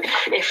race. So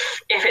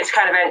if it's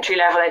kind of entry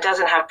level, it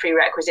doesn't have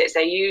prerequisites,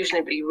 they're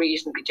usually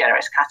reasonably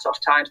generous cut-off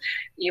times.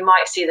 You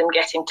might see them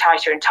getting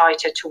tighter and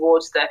tighter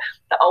towards the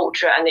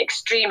ultra and the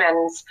extreme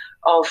ends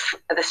of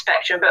the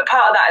spectrum. But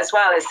part of that as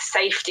well is the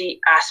safety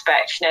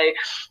aspect. You know,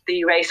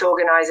 the race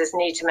organisers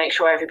need to make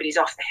sure everybody's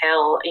off the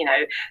hill, you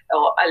know,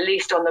 or at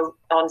least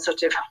on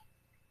sort of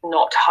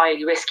not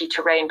highly risky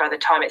terrain by the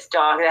time it's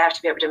dark. They have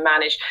to be able to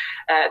manage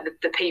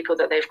the people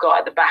that they've got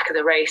at the back of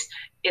the race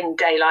in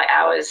daylight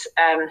hours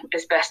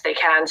as best they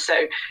can. So,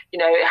 you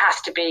know, it has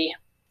to be,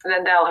 and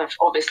then they'll have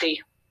obviously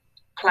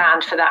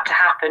planned for that to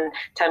happen in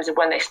terms of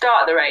when they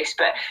start the race.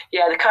 But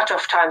yeah, the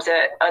cut-off times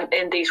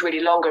in these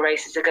really longer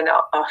races are going to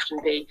often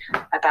be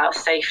about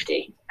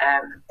safety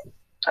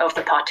of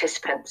the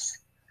participants.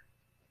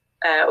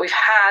 We've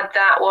had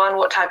that one.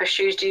 What type of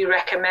shoes do you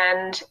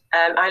recommend?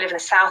 I live in the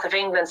south of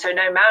England, so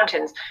no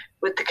mountains.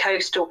 Would the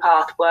coastal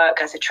path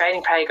work as a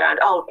training playground?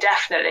 Oh,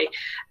 definitely.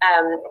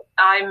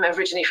 I'm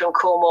originally from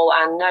Cornwall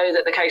and know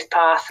that the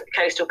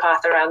coastal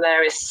path around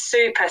there is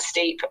super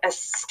steep,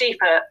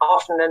 steeper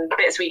often than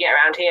bits we get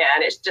around here,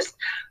 and it's just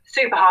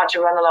super hard to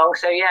run along.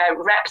 So yeah,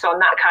 reps on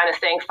that kind of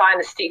thing. Find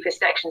the steepest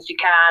sections you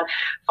can.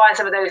 Find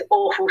some of those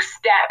awful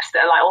steps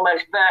that are like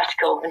almost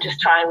vertical and just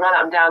try and run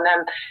up and down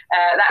them.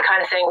 That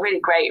kind of thing, really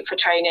great for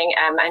training.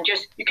 And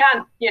just, you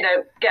can, you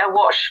know, get a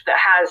watch that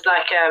has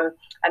like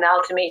an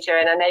altimeter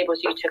and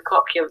enables you to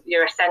clock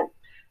your ascent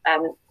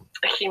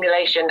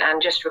accumulation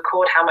and just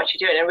record how much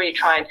you're doing and really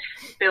try and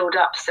build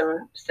up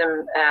some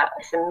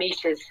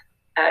meters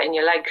in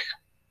your legs.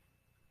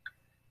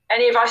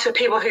 Any advice for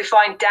people who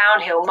find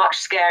downhill much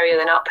scarier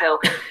than uphill?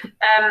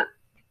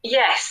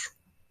 Yes,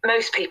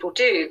 most people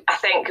do. I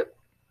think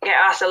get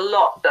asked a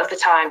lot of the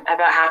time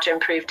about how to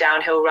improve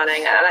downhill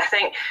running, and I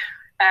think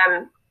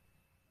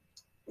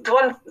the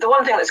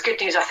one thing that's good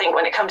news, I think,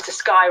 when it comes to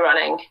sky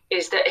running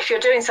is that if you're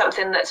doing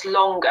something that's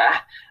longer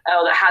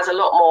or that has a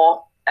lot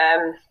more,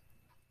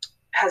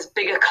 has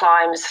bigger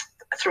climbs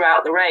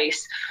throughout the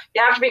race,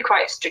 you have to be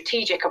quite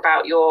strategic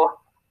about your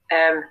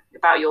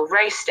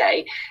race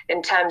day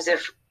in terms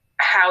of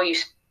how you,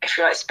 if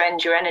you like,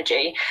 spend your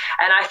energy.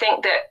 And I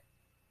think that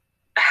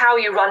how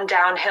you run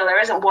downhill,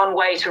 there isn't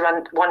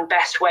one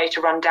best way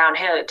to run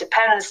downhill. It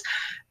depends.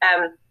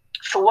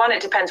 For one,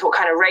 it depends what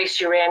kind of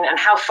race you're in and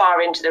how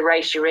far into the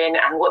race you're in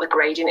and what the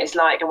gradient is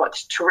like and what the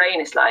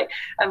terrain is like.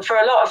 And for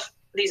a lot of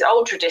these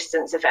ultra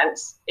distance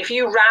events, if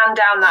you ran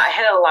down that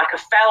hill like a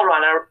fell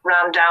runner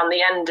ran down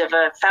the end of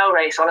a fell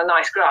race on a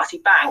nice grassy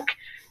bank,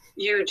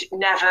 you'd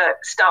never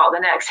start the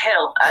next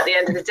hill. At the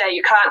end of the day,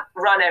 you can't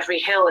run every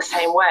hill the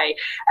same way.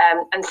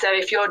 And so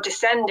if you're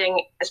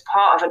descending as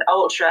part of an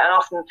ultra, and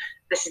often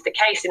this is the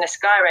case in a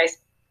sky race,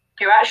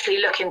 you're actually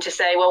looking to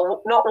say,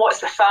 well, not what's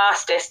the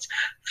fastest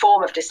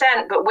form of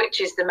descent, but which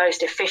is the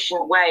most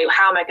efficient way.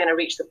 How am I going to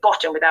reach the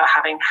bottom without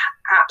having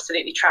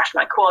absolutely trashed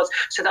my quads,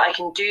 so that I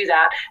can do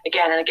that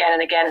again and again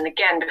and again and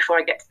again before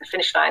I get to the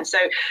finish line. So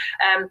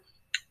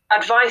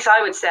advice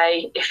I would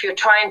say, if you're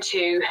trying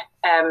to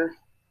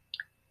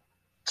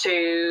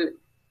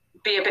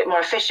be a bit more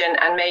efficient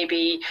and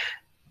maybe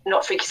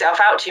not freak yourself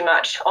out too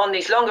much on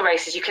these longer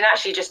races, you can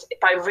actually just,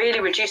 by really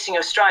reducing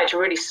your stride to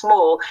really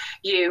small,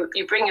 you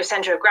bring your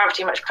center of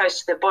gravity much closer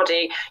to the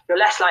body. You're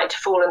less likely to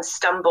fall and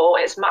stumble.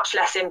 It's much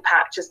less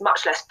impact, there's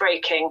much less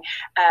braking,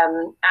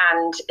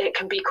 and it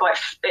can be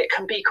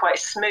quite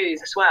smooth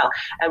as well,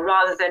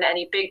 rather than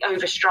any big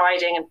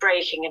overstriding and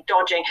braking and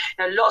dodging.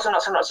 You know, lots and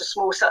lots and lots of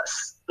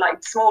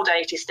small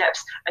dainty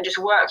steps, and just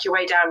work your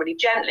way down really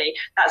gently.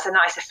 That's a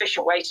nice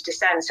efficient way to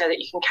descend so that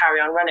you can carry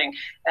on running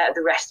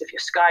the rest of your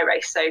sky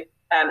race. So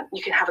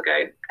you can have a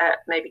go at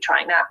maybe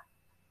trying that.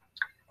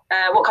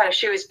 What kind of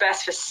shoe is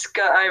best for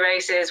sky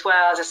races?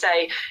 Well, as I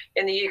say,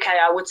 in the UK,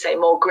 I would say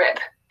more grip,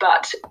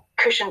 but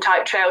cushion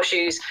type trail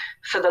shoes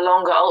for the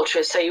longer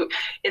ultras. So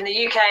in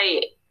the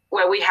UK,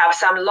 where we have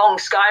some long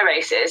sky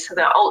races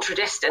that are ultra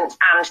distance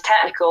and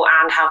technical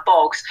and have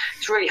bogs,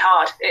 it's really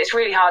hard. It's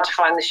really hard to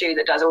find the shoe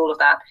that does all of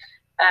that.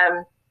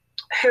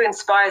 Who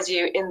inspires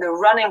you in the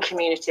running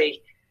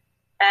community?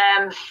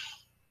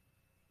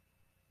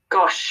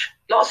 Gosh,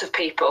 lots of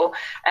people.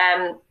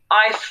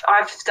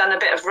 I've done a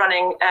bit of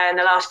running in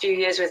the last few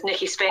years with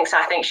Nikki Spinks.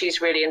 I think she's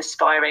really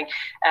inspiring.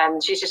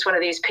 She's just one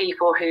of these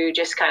people who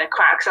just kind of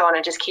cracks on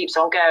and just keeps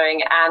on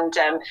going. And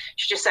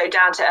she's just so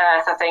down to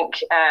earth. I think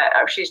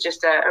she's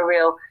just a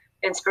real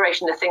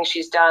inspiration, the things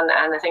she's done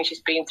and the things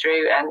she's been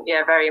through. And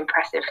yeah, very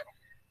impressive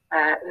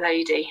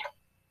lady.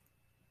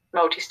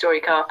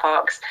 Multi-story car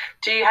parks.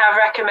 Do you have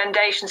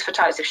recommendations for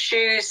types of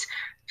shoes?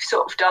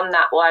 Sort of done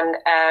that one.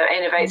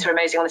 Innovates are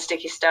amazing on the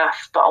sticky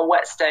stuff, but on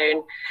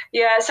whetstone,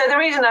 yeah. So the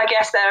reason I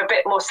guess they're a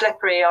bit more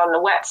slippery on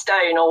the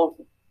whetstone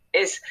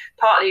is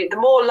partly the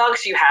more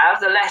lugs you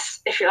have, the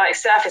less, if you like,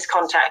 surface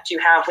contact you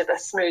have with a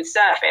smooth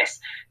surface.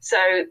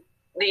 So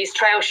these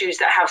trail shoes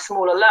that have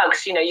smaller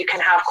lugs, you know, you can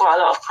have quite a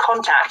lot of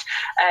contact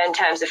in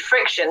terms of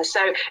friction.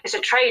 So it's a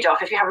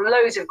trade-off. If you have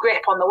loads of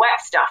grip on the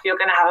wet stuff, you're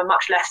going to have a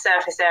much less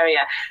surface area.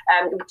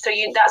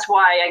 That's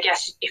why I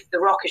guess if the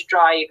rock is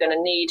dry, you're going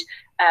to need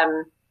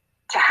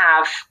to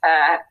have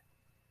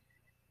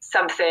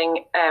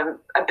something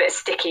a bit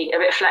sticky, a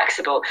bit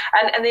flexible.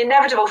 And the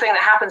inevitable thing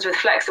that happens with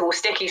flexible,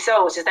 sticky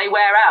soles is they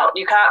wear out.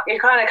 You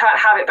kind of can't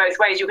have it both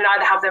ways. You can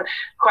either have them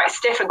quite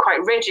stiff and quite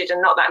rigid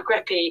and not that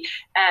grippy,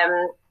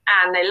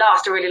 and they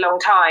last a really long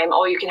time,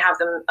 or you can have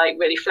them like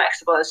really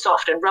flexible and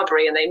soft and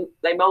rubbery, and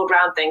they mold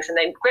around things and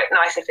they grip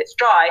nice if it's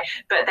dry,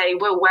 but they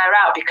will wear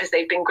out because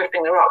they've been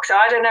gripping the rock. So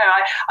I don't know.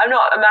 I'm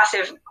not a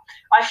massive.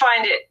 I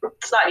find it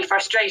slightly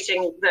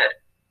frustrating that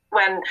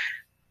when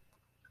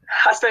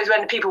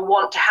people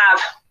want to have,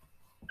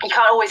 you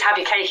can't always have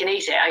your cake and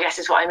eat it, I guess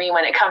is what I mean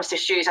when it comes to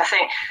shoes. I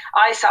think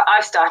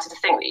I've started to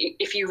think that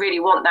if you really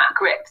want that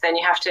grip, then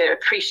you have to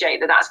appreciate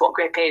that that's what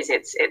grip is.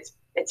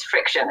 It's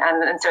friction,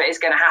 and so it is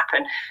going to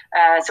happen.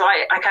 So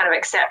I kind of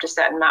accept a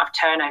certain amount of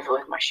turnover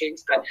with my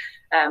shoes, but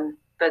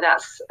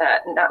that's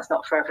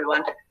not for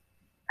everyone.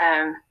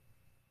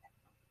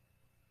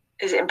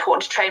 Is it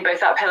important to train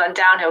both uphill and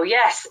downhill?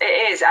 Yes,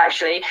 it is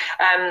actually.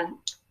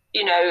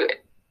 You know,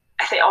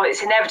 I think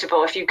it's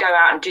inevitable if you go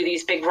out and do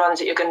these big runs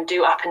that you're going to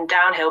do up and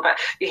downhill, but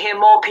you hear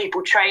more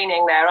people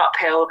training their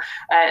uphill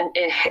and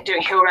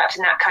doing hill reps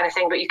and that kind of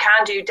thing, but you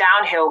can do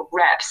downhill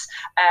reps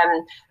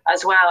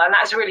as well, and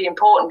that's really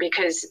important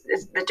because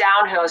the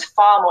downhill is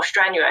far more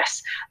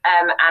strenuous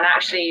and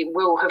actually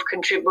will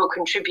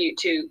contribute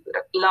to a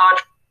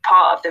large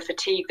part of the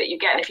fatigue that you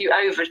get. And if you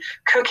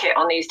overcook it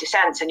on these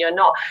descents and you're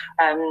not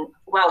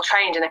well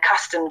trained and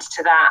accustomed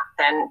to that,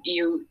 then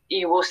you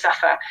will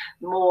suffer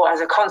more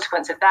as a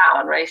consequence of that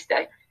on race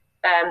day.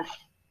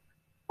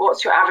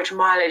 What's your average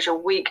mileage a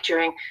week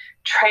during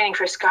training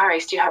for a sky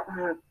race? Do you have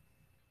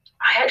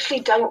I actually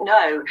don't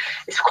know.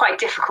 It's quite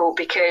difficult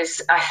because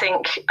I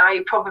think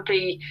I'm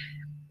probably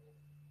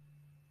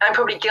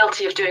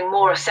guilty of doing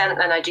more ascent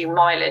than I do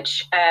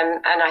mileage,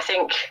 and I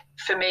think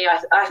for me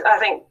I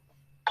think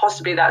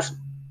possibly that's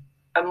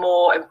a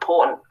more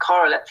important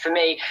correlate for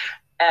me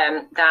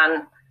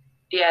than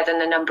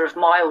the number of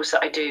miles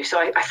that I do. So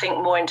I think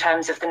more in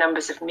terms of the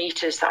numbers of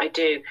meters that I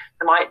do.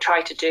 I might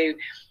try to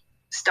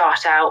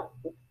start out,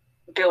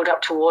 build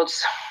up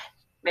towards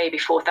maybe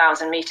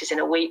 4,000 meters in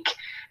a week,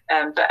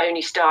 but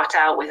only start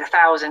out with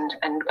 1,000,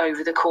 and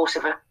over the course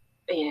of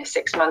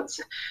 6 months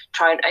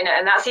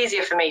and that's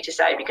easier for me to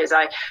say because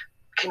I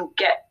can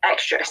get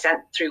extra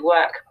ascent through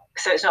work.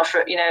 So it's not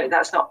for,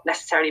 that's not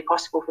necessarily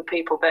possible for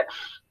people. But,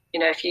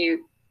 if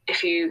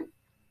you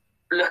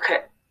look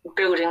at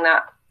building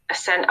that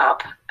ascent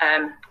up,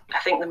 I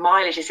think the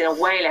mileage is in a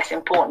way less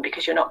important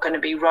because you're not going to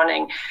be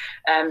running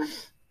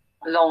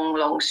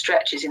long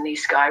stretches in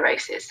these sky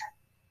races.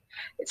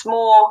 It's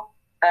more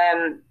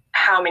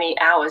how many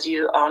hours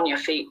you are on your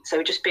feet.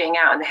 So just being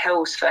out in the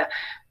hills for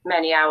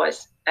many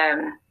hours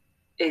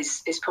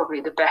is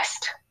probably the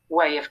best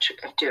way of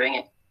doing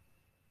it.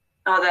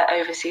 Are there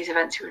overseas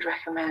events you would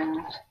recommend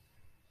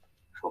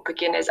for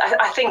beginners?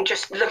 I think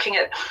just looking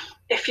at,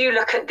 if you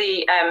look at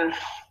the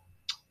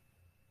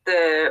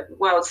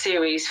World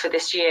Series for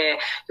this year,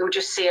 you'll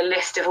just see a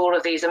list of all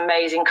of these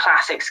amazing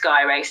classic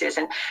sky races,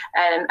 and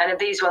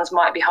these ones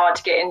might be hard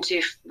to get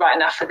into right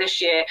enough for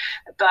this year,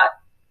 but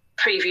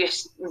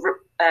previous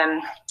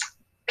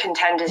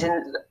contenders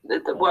in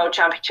the World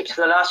Championships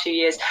for the last few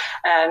years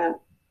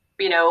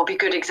will be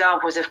good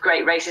examples of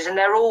great races, and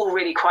they're all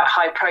really quite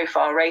high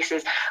profile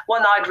races.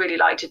 One I'd really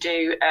like to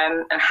do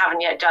and haven't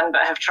yet done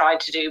but have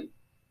tried to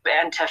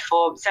enter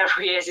for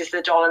several years is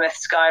the Dolomith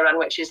Skyrun,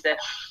 which is the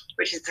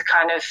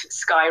kind of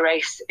sky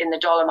race in the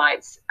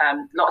Dolomites.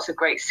 Lots of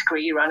great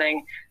scree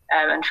running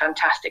and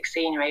fantastic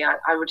scenery.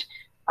 I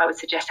would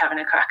suggest having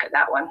a crack at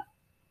that one.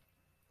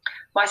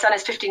 my son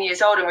is 15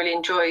 years old and really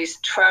enjoys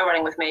trail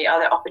running with me. Are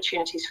there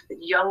opportunities for the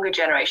younger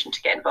generation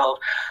to get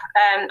involved?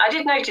 I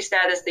did notice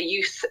there's the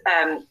youth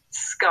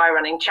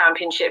skyrunning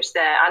championships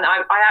there, and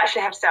I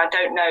actually have to say I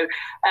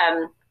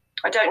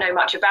don't know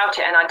much about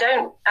it, and I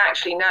don't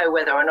actually know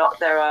whether or not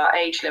there are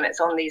age limits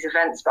on these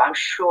events, but I'm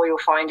sure you'll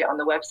find it on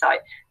the website.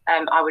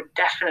 I would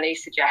definitely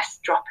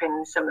suggest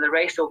dropping some of the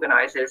race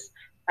organisers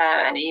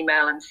an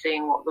email and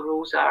seeing what the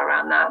rules are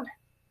around that.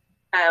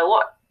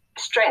 What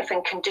strength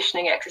and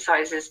conditioning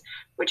exercises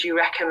would you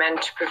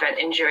recommend to prevent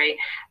injury?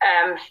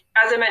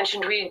 As I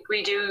mentioned,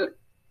 we do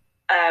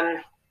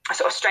a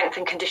sort of strength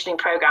and conditioning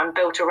program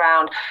built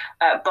around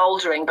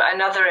bouldering, but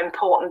another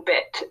important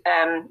bit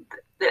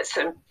that's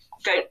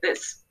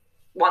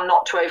one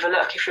not to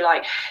overlook, if you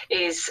like,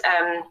 is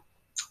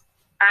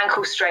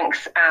ankle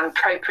strength and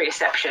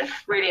proprioception.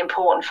 Really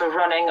important for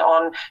running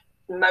on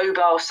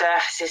mobile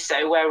surfaces,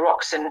 so where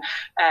rocks and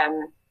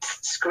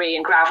scree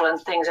and gravel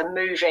and things are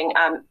moving.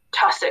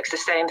 Tussocks, the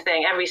same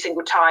thing. Every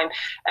single time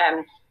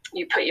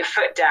you put your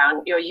foot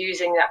down, you're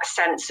using that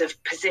sense of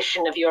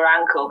position of your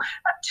ankle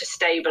to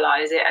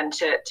stabilize it and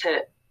to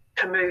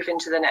move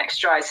into the next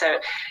stride. So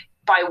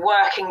by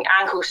working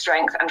ankle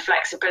strength and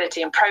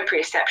flexibility and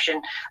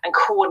proprioception and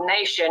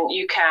coordination,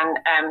 you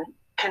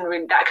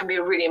that can be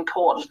a really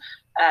important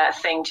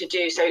thing to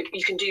do. So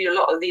you can do a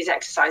lot of these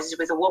exercises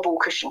with a wobble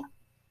cushion,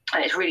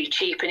 and it's really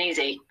cheap and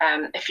easy.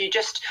 If you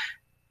just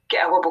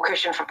get a wobble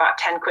cushion for about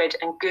 10 quid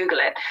and Google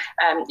it,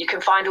 you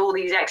can find all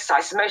these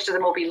exercises. Most of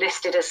them will be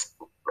listed as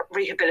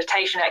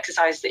rehabilitation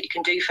exercises that you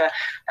can do for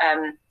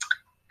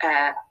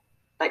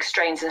like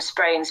strains and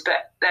sprains,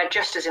 but they're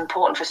just as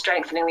important for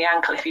strengthening the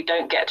ankle if you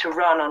don't get to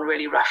run on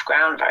really rough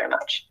ground very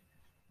much.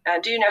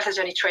 Do you know if there's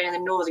any training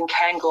in the northern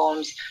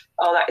cairngorms?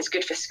 Oh, that is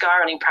good for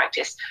skyrunning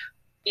practice.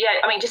 Yeah,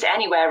 I mean, just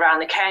anywhere around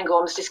the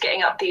cairngorms, just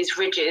getting up these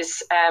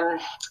ridges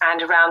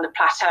and around the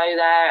plateau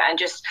there, and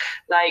just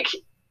like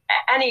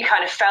any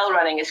kind of fell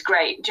running is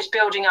great. Just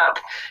building up,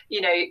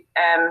 you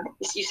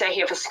say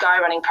here for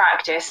skyrunning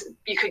practice,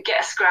 you could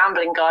get a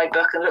scrambling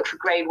guidebook and look for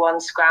grade 1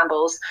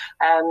 scrambles.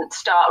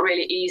 Start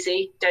really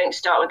easy. Don't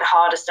start with the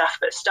harder stuff,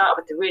 but start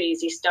with the really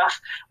easy stuff,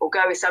 or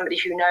go with somebody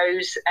who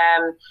knows,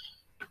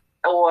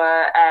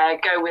 or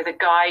go with a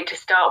guide to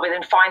start with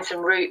and find some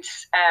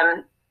routes,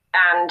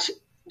 and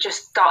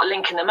just start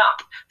linking them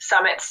up,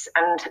 summits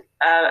and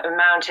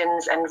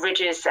mountains and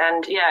ridges.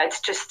 And yeah,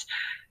 it's just,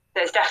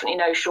 there's definitely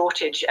no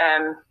shortage.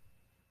 I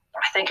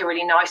think a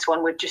really nice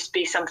one would just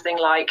be something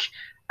like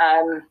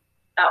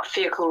up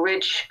Vehicle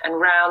Ridge and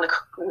around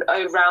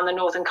the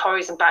Northern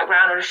Corries and back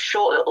round on a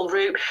short little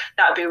route.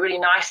 That would be a really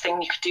nice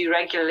thing you could do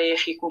regularly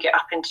if you can get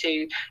up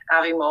into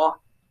Aviemore.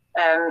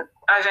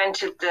 I've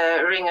entered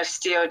the Ring of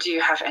Steel. Do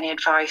you have any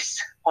advice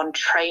on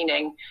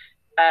training?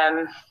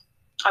 I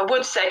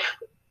would say,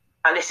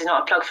 and this is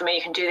not a plug for me,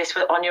 you can do this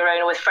on your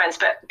own or with friends,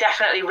 but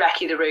definitely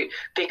recce the route,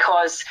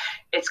 because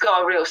it's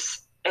got a real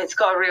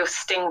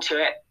sting to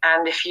it,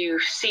 and if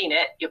you've seen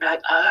it, you'll be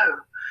like, oh.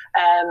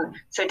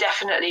 So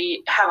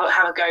definitely have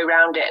a go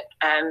around it,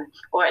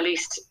 or at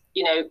least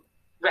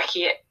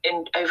recce it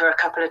in over a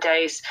couple of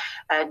days,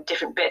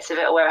 different bits of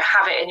it, or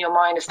have it in your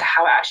mind as to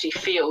how it actually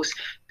feels,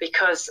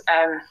 because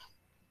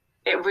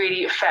it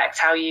really affects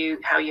how you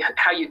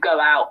go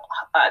out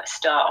at the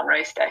start on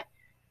race day.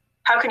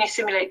 How can you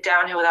simulate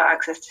downhill without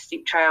access to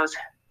steep trails?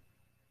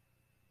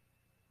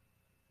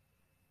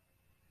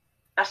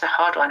 That's a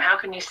hard one. How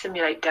can you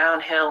simulate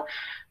downhill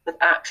without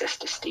access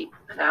to steep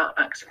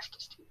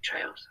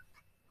trails?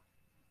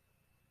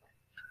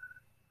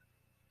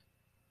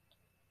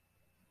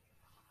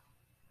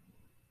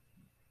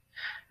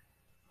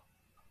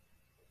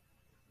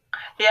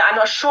 Yeah, I'm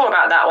not sure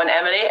about that one,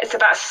 Emily. It's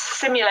about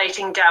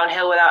simulating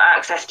downhill without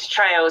access to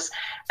trails.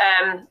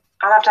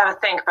 I'll have to have a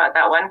think about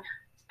that one.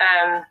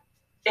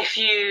 If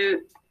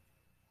you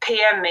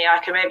PM me, I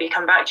can maybe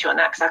come back to you on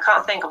that, because I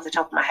can't think off the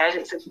top of my head.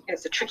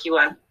 It's a tricky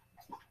one.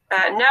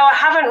 No, I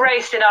haven't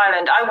raced in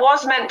Ireland. I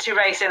was meant to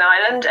race in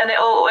Ireland, and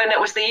it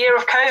was the year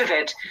of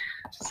COVID.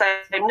 So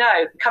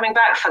no, coming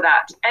back for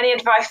that. Any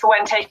advice for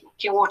when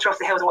taking water off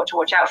the hills and what to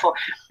watch out for?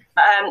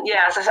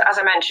 Yeah, as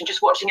I mentioned,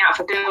 just watching out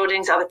for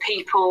buildings, other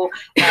people,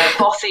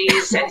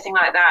 bothies, anything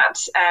like that.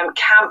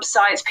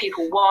 Campsites,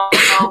 people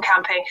wild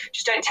camping.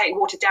 Just don't take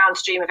water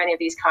downstream of any of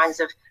these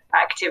kinds of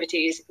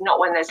activities,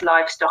 not when there's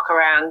livestock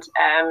around,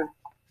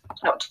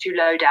 not too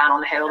low down on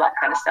the hill, that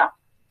kind of stuff.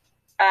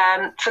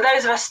 For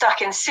those of us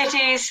stuck in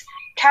cities,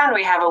 can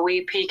we have a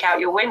wee peek out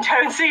your window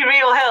and see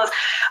real hills?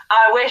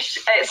 I wish.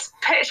 It's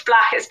pitch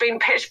black. It's been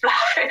pitch black.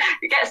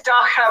 It gets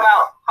darker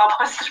about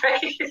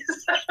 3:30.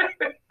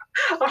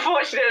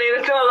 Unfortunately,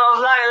 there's not a lot of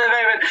light at the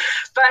moment.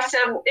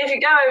 But if you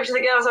go over to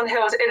the Girls on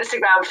Hills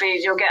Instagram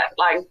feed, you'll get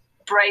like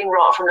brain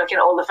rot from looking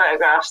at all the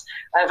photographs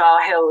of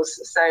our hills.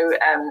 So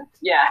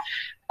yeah.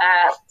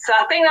 So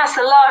I think that's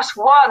the last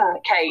one,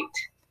 Kate.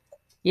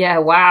 Yeah,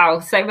 wow.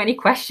 So many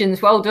questions.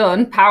 Well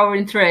done.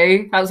 Powering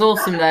through. That was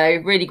awesome,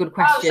 though. Really good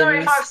questions. Oh, sorry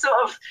if I've sort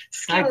of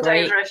skimmed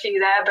over a few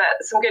there, but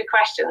some good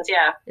questions,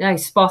 yeah. No,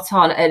 spot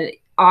on. And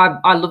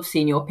I love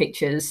seeing your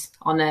pictures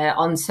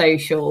on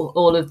social,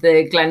 all of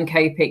the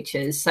Glencoe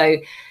pictures. So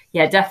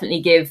yeah,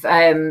 definitely give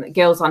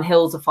Girls on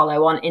Hills a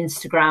follow on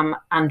Instagram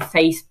and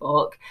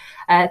Facebook.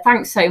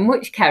 Thanks so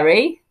much,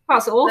 Keri.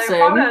 That's awesome.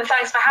 No problem.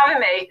 Thanks for having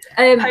me.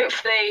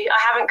 Hopefully I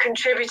haven't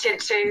contributed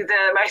to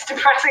the most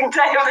depressing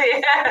day of the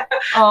year.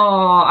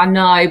 Oh, I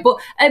know. But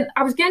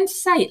I was going to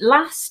say,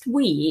 last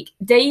week,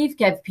 Dave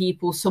gave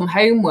people some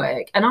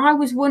homework, and I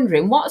was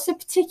wondering, what's a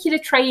particular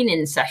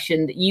training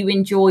session that you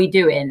enjoy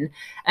doing?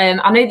 I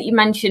know that you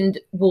mentioned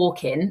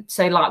walking,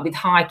 so like with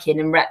hiking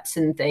and reps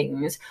and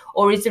things,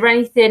 or is there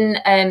anything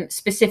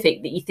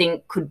specific that you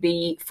think could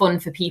be fun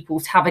for people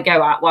to have a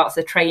go at whilst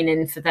they're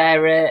training for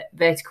their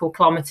vertical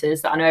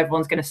kilometres that I know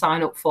everyone's going to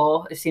sign up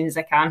for as soon as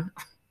they can?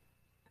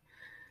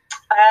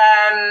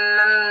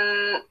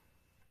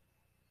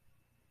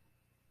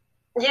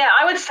 Yeah,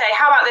 I would say,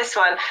 how about this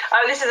one?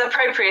 This is a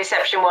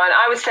proprioception one.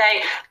 I would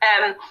say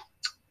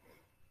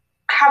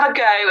have a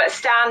go at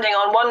standing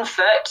on one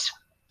foot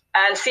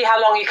and see how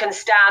long you can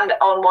stand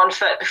on one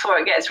foot before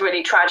it gets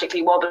really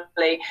tragically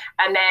wobbly,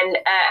 and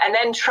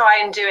then try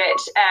and do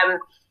it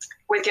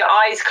with your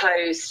eyes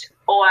closed,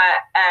 or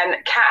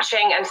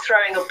catching and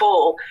throwing a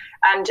ball,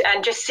 and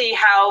just see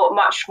how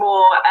much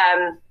more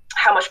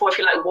if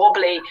you like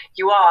wobbly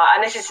you are.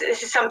 And this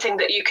is something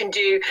that you can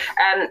do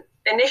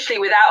initially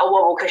without a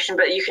wobble cushion,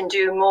 but you can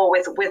do more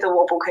with a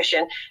wobble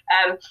cushion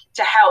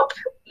to help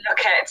look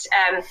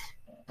at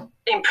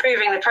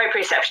improving the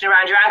proprioception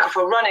around your ankle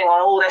for running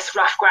on all this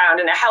rough ground,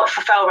 and it helps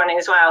for fell running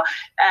as well.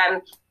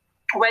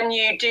 When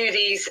you do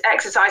these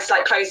exercises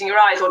like closing your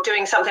eyes or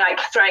doing something like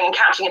throwing and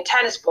catching a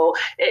tennis ball,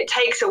 it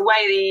takes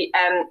away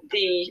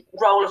the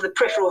role of the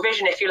peripheral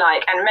vision, if you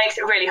like, and makes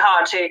it really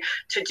hard to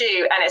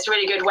do. And it's a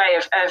really good way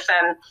of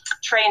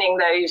training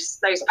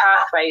those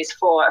pathways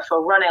for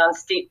running on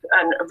steep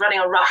and running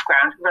on rough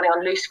ground, running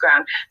on loose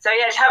ground. So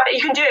yeah, you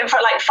can do it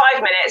for like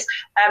 5 minutes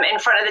in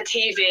front of the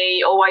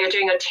TV, or while you're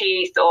doing your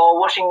teeth or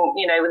washing,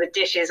 with the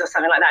dishes or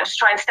something like that. Just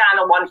try and stand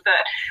on one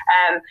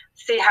foot,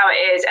 see how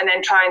it is, and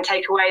then try and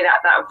take away that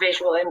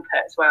visual input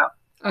as well.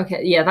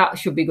 Okay, yeah, that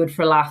should be good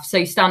for a laugh. So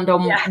you stand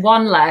on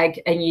one leg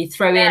and you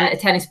throw in a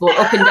tennis ball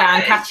up and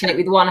down, catching it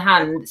with one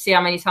hand. See how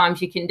many times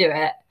you can do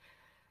it.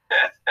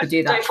 You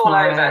do that. Don't fall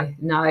over.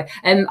 No,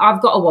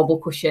 I've got a wobble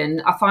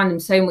cushion. I find them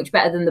so much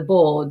better than the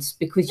boards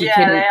because you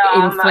can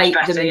inflate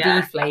them and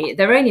deflate.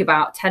 They're only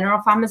about £10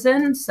 off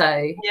Amazon,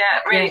 so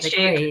really cheap.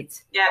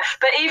 Great. Yeah,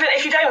 but even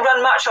if you don't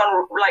run much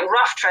on like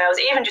rough trails,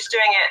 even just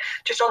doing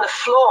it just on the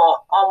floor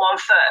on one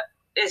foot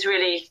is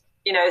really,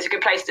 is a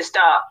good place to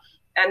start,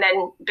 and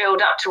then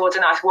build up towards a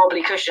nice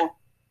wobbly cushion.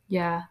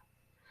 Yeah.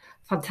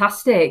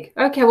 Fantastic.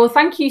 Okay, well,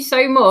 thank you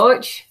so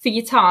much for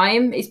your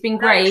time. It's been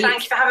great.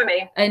 Thank you for having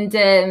me. And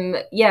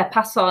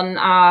pass on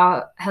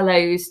our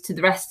hellos to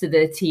the rest of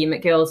the team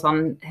at Girls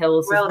on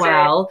Hills as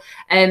well.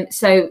 When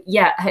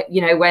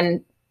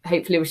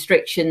hopefully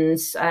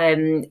restrictions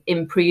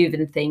improve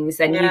and things,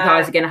 then you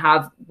guys are going to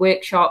have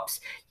workshops,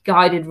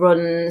 guided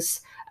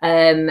runs,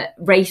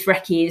 race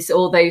recce's,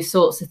 all those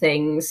sorts of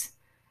things.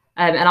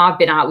 And I've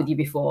been out with you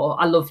before.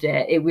 I loved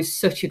it. It was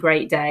such a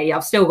great day.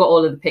 I've still got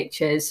all of the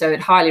pictures, so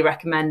I'd highly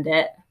recommend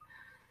it.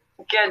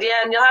 Good,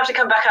 yeah, and you'll have to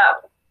come back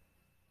up.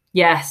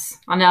 Yes,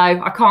 I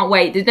know. I can't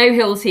wait. There's no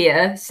hills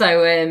here,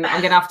 so I'm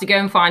going to have to go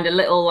and find a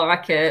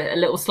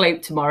little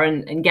slope tomorrow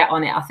and get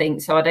on it, I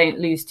think, so I don't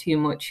lose too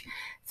much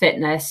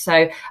fitness.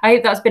 So I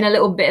hope that's been a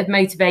little bit of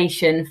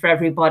motivation for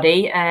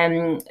everybody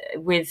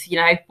with,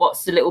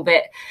 what's a little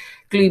bit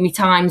gloomy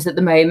times at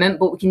the moment,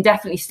 but we can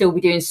definitely still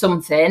be doing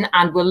something,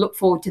 and we'll look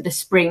forward to the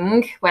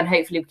spring when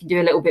hopefully we can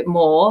do a little bit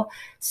more.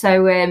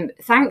 So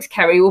thanks,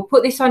 Keri. We'll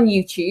put this on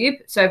YouTube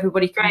so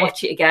everybody can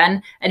watch it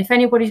again, and if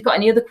anybody's got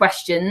any other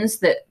questions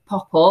that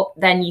pop up,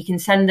 then you can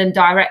send them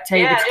direct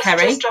over to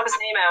Keri. Just drop us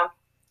an email.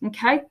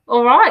 Okay,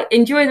 all right,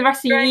 enjoy the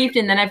rest of your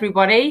evening then,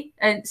 everybody,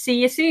 and see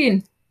you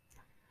soon.